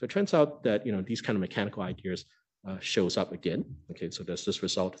 So it turns out that, these kind of mechanical ideas shows up again. Okay, so there's this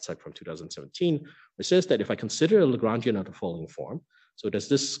result, it's like from 2017, which says that if I consider a Lagrangian of the following form, so there's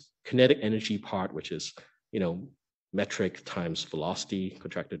this kinetic energy part, which is, metric times velocity,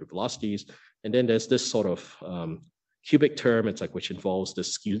 contracted velocities. And then there's this sort of cubic term, it's like which involves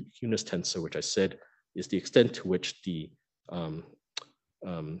this skewness tensor, which I said is the extent to which the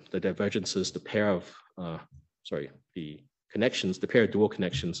divergences, the pair of, the connections, the pair of dual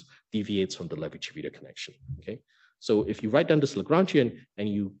connections deviates from the Levi-Civita connection, okay? So if you write down this Lagrangian and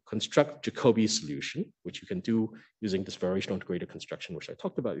you construct Jacobi's solution, which you can do using this variational integrator construction, which I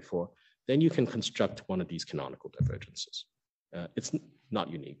talked about before, then you can construct one of these canonical divergences. It's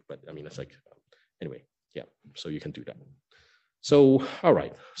not unique, but I mean, it's like, anyway, yeah, so you can do that. So, all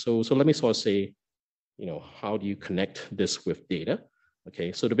right, so let me sort of say, how do you connect this with data?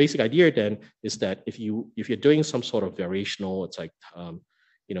 Okay, so the basic idea then is that if you're doing some sort of variational, it's like,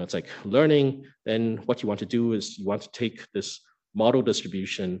 it's like learning, then what you want to do is you want to take this model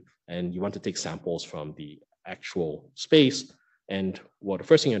distribution and you want to take samples from the actual space. And well, the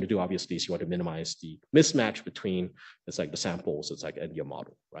first thing you want to do, obviously, is you want to minimize the mismatch between, it's like the samples, it's like, and your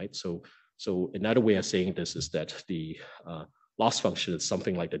model, right? So another way of saying this is that the loss function is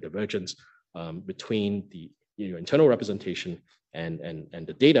something like the divergence between the internal representation and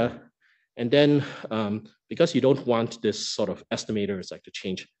the data. And then because you don't want this sort of estimator is like to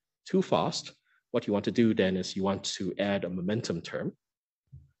change too fast, what you want to do then is you want to add a momentum term.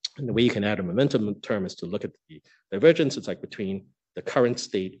 And the way you can add a momentum term is to look at the divergence. It's like between the current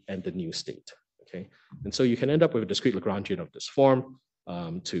state and the new state. Okay, and so you can end up with a discrete Lagrangian of this form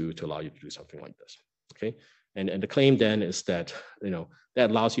to allow you to do something like this. Okay, and the claim then is that that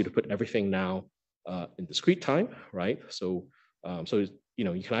allows you to put everything now in discrete time, right? So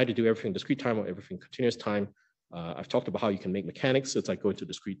you can either do everything in discrete time or everything continuous time. I've talked about how you can make mechanics. It's like go into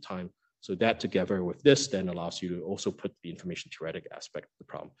discrete time. So that together with this then allows you to also put the information theoretic aspect of the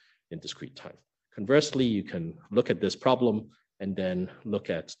problem in discrete time. Conversely, you can look at this problem and then look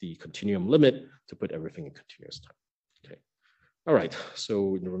at the continuum limit to put everything in continuous time. Okay. All right.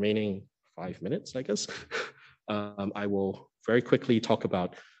 So in the remaining 5 minutes, I guess, I will very quickly talk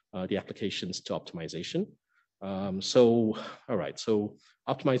about the applications to optimization. All right. So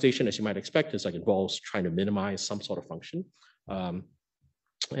optimization, as you might expect, is like involves trying to minimize some sort of function.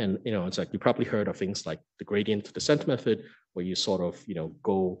 And it's like you probably heard of things like the gradient descent method, where you sort of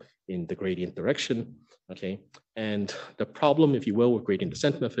go in the gradient direction. Okay, and the problem, if you will, with gradient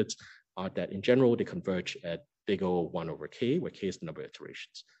descent methods are that in general they converge at big O 1 over k, where k is the number of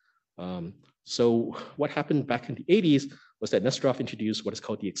iterations. So what happened back in the 80s was that Nesterov introduced what is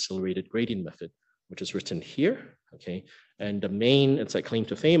called the accelerated gradient method, which is written here. Okay, and the main claim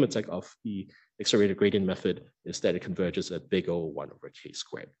to fame of the accelerated gradient method is that it converges at big O 1 over k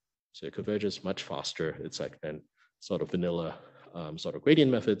squared. So it converges much faster. It's like than sort of vanilla sort of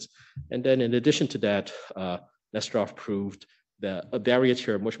gradient methods. And then in addition to that, Nesterov proved that a barrier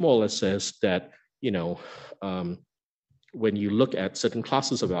theorem, which more or less says that when you look at certain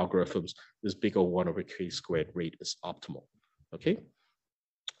classes of algorithms, this big O 1 over k squared rate is optimal. Okay.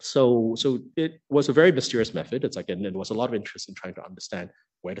 So it was a very mysterious method. And there was a lot of interest in trying to understand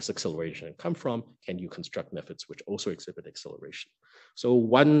where does acceleration come from? Can you construct methods which also exhibit acceleration? So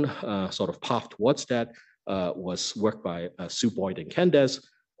one sort of path towards that was work by Sue Boyd and Candes.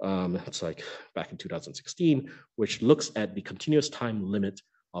 It's like back in 2016, which looks at the continuous time limit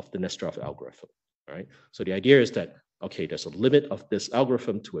of the Nesterov algorithm. All right. So the idea is that, okay, there's a limit of this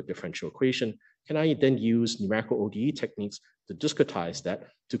algorithm to a differential equation. Can I then use numerical ODE techniques to discretize that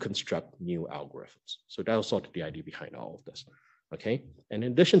to construct new algorithms? So that was sort of the idea behind all of this. Okay, and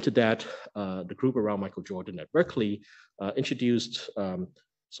in addition to that, the group around Michael Jordan at Berkeley introduced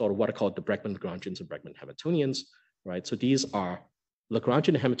sort of what are called the Bregman Lagrangians and Bregman Hamiltonians, right? So these are Lagrangian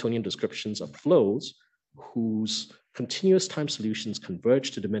and Hamiltonian descriptions of flows whose continuous time solutions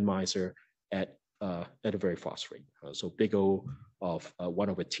converge to the minimizer at a very fast rate. So big O of 1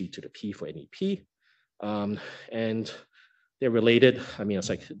 over t to the p for any p. And they're related. I mean, it's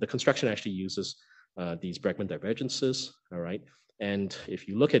like the construction actually uses these Bregman divergences, all right? And if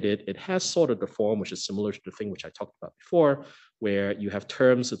you look at it, it has sort of the form which is similar to the thing which I talked about before, where you have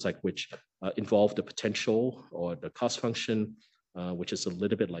terms, which involve the potential or the cost function, which is a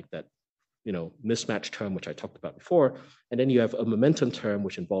little bit like that, mismatch term, which I talked about before. And then you have a momentum term,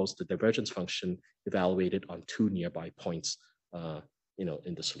 which involves the divergence function evaluated on 2 nearby points,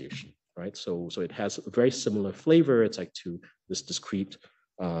 in the solution, right? So it has a very similar flavor. It's like to this discrete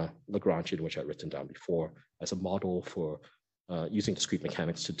Lagrangian, which I've written down before as a model for using discrete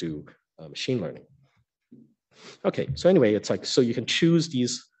mechanics to do machine learning. Okay, so anyway, so you can choose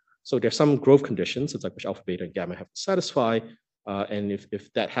these. So there's some growth conditions, which alpha, beta, and gamma have to satisfy. And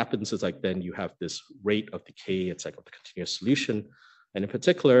if that happens, then you have this rate of decay, of the continuous solution. And in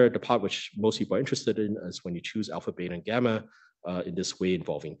particular, the part which most people are interested in is when you choose alpha, beta, and gamma in this way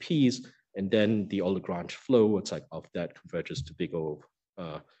involving p's, and then the Lagrange flow, of that converges to big O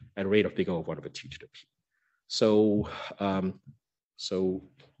at a rate of big O of 1 over t to the p. So,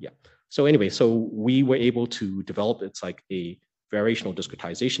 yeah. So anyway, so we were able to develop, a variational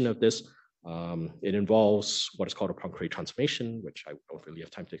discretization of this. It involves what is called a Poincare transformation, which I don't really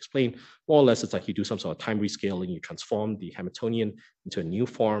have time to explain. More or less, you do some sort of time rescaling, you transform the Hamiltonian into a new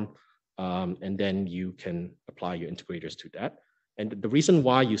form, and then you can apply your integrators to that. And the reason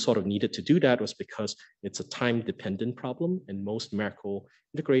why you sort of needed to do that was because it's a time-dependent problem, and most numerical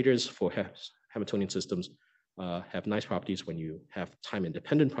integrators for Hamiltonian systems have nice properties when you have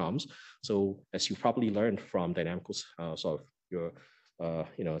time-independent problems. So as you probably learned from dynamicals, sort of your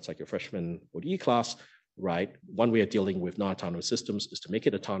your freshman ODE class, right? One way of dealing with non-autonomous systems is to make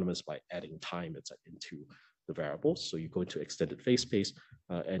it autonomous by adding time into the variables. So you go into extended phase space,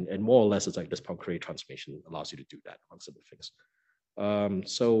 and more or less it's this Poincare transformation allows you to do that amongst other things.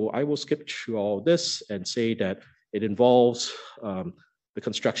 So I will skip through all this and say that it involves the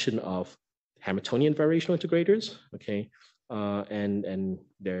construction of Hamiltonian variational integrators, okay? And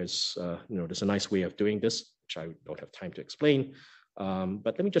there's there's a nice way of doing this, which I don't have time to explain.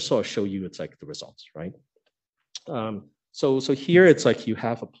 But let me just sort of show you the results, right? So here it's you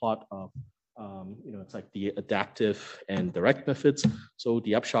have a plot of it's like the adaptive and direct methods. So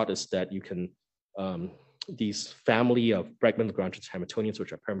the upshot is that you can, these family of Bregman Lagrangian Hamiltonians,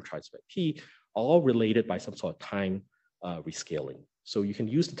 which are parameterized by P, are all related by some sort of time rescaling. So you can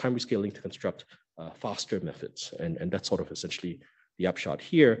use the time rescaling to construct faster methods. And that's sort of essentially the upshot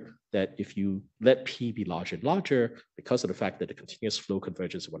here, that if you let P be larger and larger, because of the fact that the continuous flow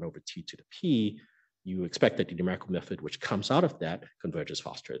converges 1 over T to the P, you expect that the numerical method which comes out of that converges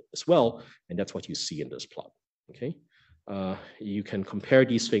faster as well. And that's what you see in this plot, okay? You can compare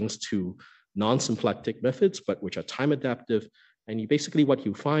these things to non-symplectic methods, but which are time adaptive. And you basically, what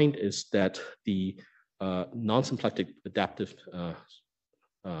you find is that the non-symplectic adaptive sort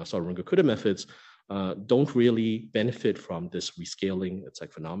of Runge-Kutta methods don't really benefit from this rescaling, it's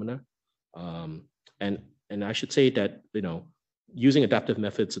like phenomena. And I should say that, using adaptive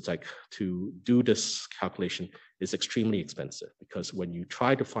methods, it's like to do this calculation is extremely expensive, because when you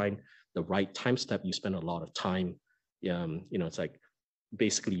try to find the right time step, you spend a lot of time, it's like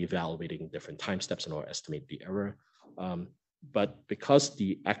basically evaluating different time steps in order to estimate the error. But because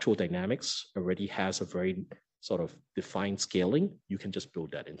the actual dynamics already has a very sort of defined scaling, you can just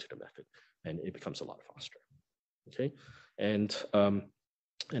build that into the method and it becomes a lot faster, okay? And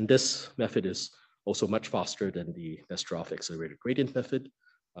this method is also much faster than the Nesterov accelerated gradient method.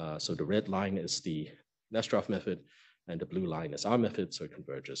 So the red line is the Nesterov method and the blue line is our method, so it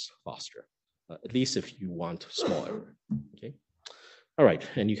converges faster, at least if you want small error, okay? All right,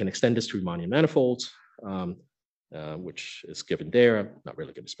 and you can extend this to Riemannian manifolds, which is given there. I'm not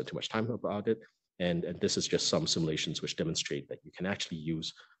really going to spend too much time about it. And this is just some simulations which demonstrate that you can actually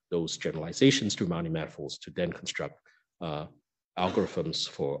use those generalizations to Riemannian manifolds to then construct algorithms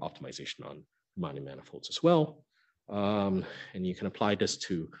for optimization on Riemannian manifolds as well. And you can apply this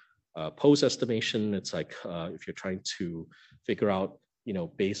to pose estimation. It's like if you're trying to figure out,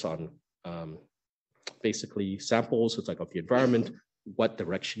 based on basically samples, it's like of the environment, what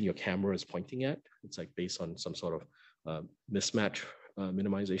direction your camera is pointing at. It's like based on some sort of mismatch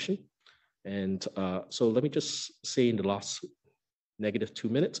minimization. And so let me just say in the last -2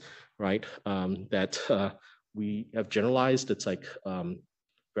 minutes, right, that we have generalized, it's like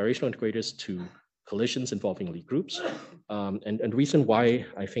variational integrators to collisions involving Lie groups. And the reason why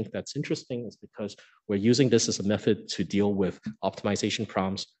I think that's interesting is because we're using this as a method to deal with optimization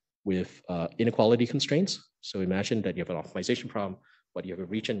problems with inequality constraints. So imagine that you have an optimization problem, but you have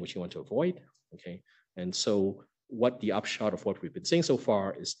a region which you want to avoid, okay? And so what the upshot of what we've been saying so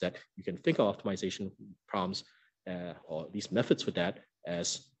far is that you can think of optimization problems, or at least methods for that, as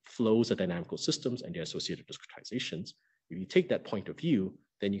flows of dynamical systems and their associated discretizations. If you take that point of view,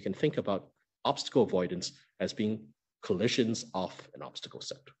 then you can think about obstacle avoidance as being collisions of an obstacle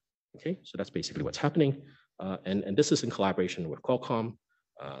set. Okay, so that's basically what's happening. And this is in collaboration with Qualcomm.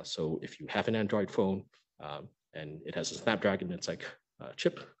 So if you have an Android phone and it has a Snapdragon, it's like a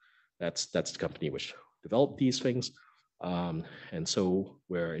chip, that's the company which developed these things. And so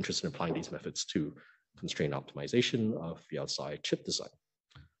we're interested in applying these methods to constraint optimization of the outside chip design.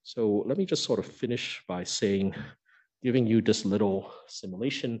 So let me just sort of finish by saying, giving you this little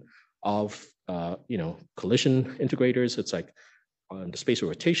simulation of collision integrators. It's like on the space of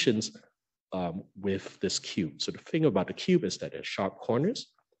rotations with this cube. So the thing about the cube is that it has sharp corners,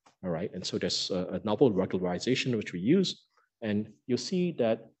 all right? And so there's a novel regularization which we use. And you'll see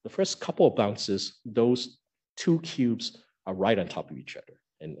that the first couple of bounces, those two cubes are right on top of each other.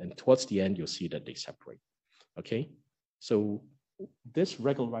 And towards the end, you'll see that they separate, okay? So this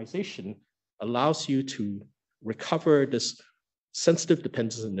regularization allows you to recover this sensitive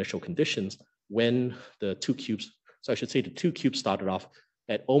dependence on initial conditions when the two cubes, so I should say the two cubes started off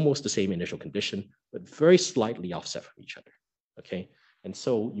at almost the same initial condition, but very slightly offset from each other, okay? And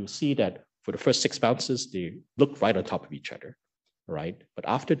so you'll see that for the first 6 bounces, they look right on top of each other, right? But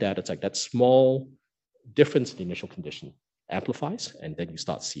after that, it's like that small difference in the initial condition amplifies, and then you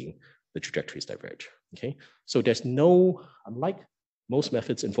start seeing the trajectories diverge, okay? So there's no, unlike most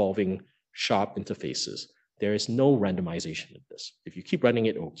methods involving sharp interfaces, there is no randomization in this. If you keep running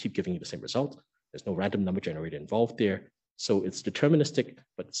it, it will keep giving you the same result. There's no random number generator involved there. So it's deterministic,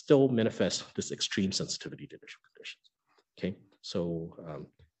 but it still manifests this extreme sensitivity to initial conditions, okay? So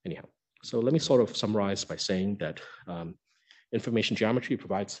anyhow, so let me sort of summarize by saying that information geometry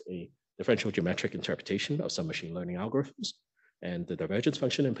provides a differential geometric interpretation of some machine learning algorithms. And the divergence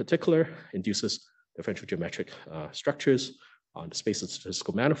function in particular induces differential geometric structures on the space of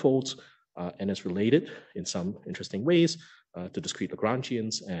statistical manifolds and is related in some interesting ways to discrete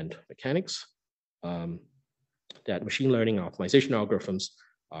Lagrangians and mechanics. That machine learning and optimization algorithms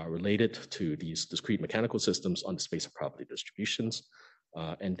are related to these discrete mechanical systems on the space of probability distributions.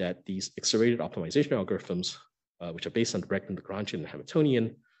 and that these accelerated optimization algorithms, which are based on the Bregman, Lagrangian, and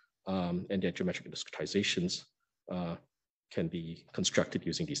Hamiltonian, and their geometrical discretizations, can be constructed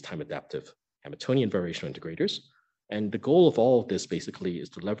using these time-adaptive Hamiltonian variational integrators. And the goal of all of this basically is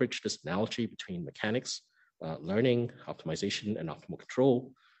to leverage this analogy between mechanics, learning, optimization, and optimal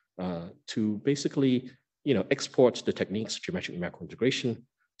control to basically, export the techniques of geometric numerical integration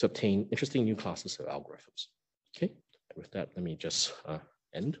to obtain interesting new classes of algorithms. Okay, and with that, let me just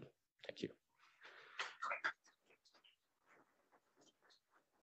end.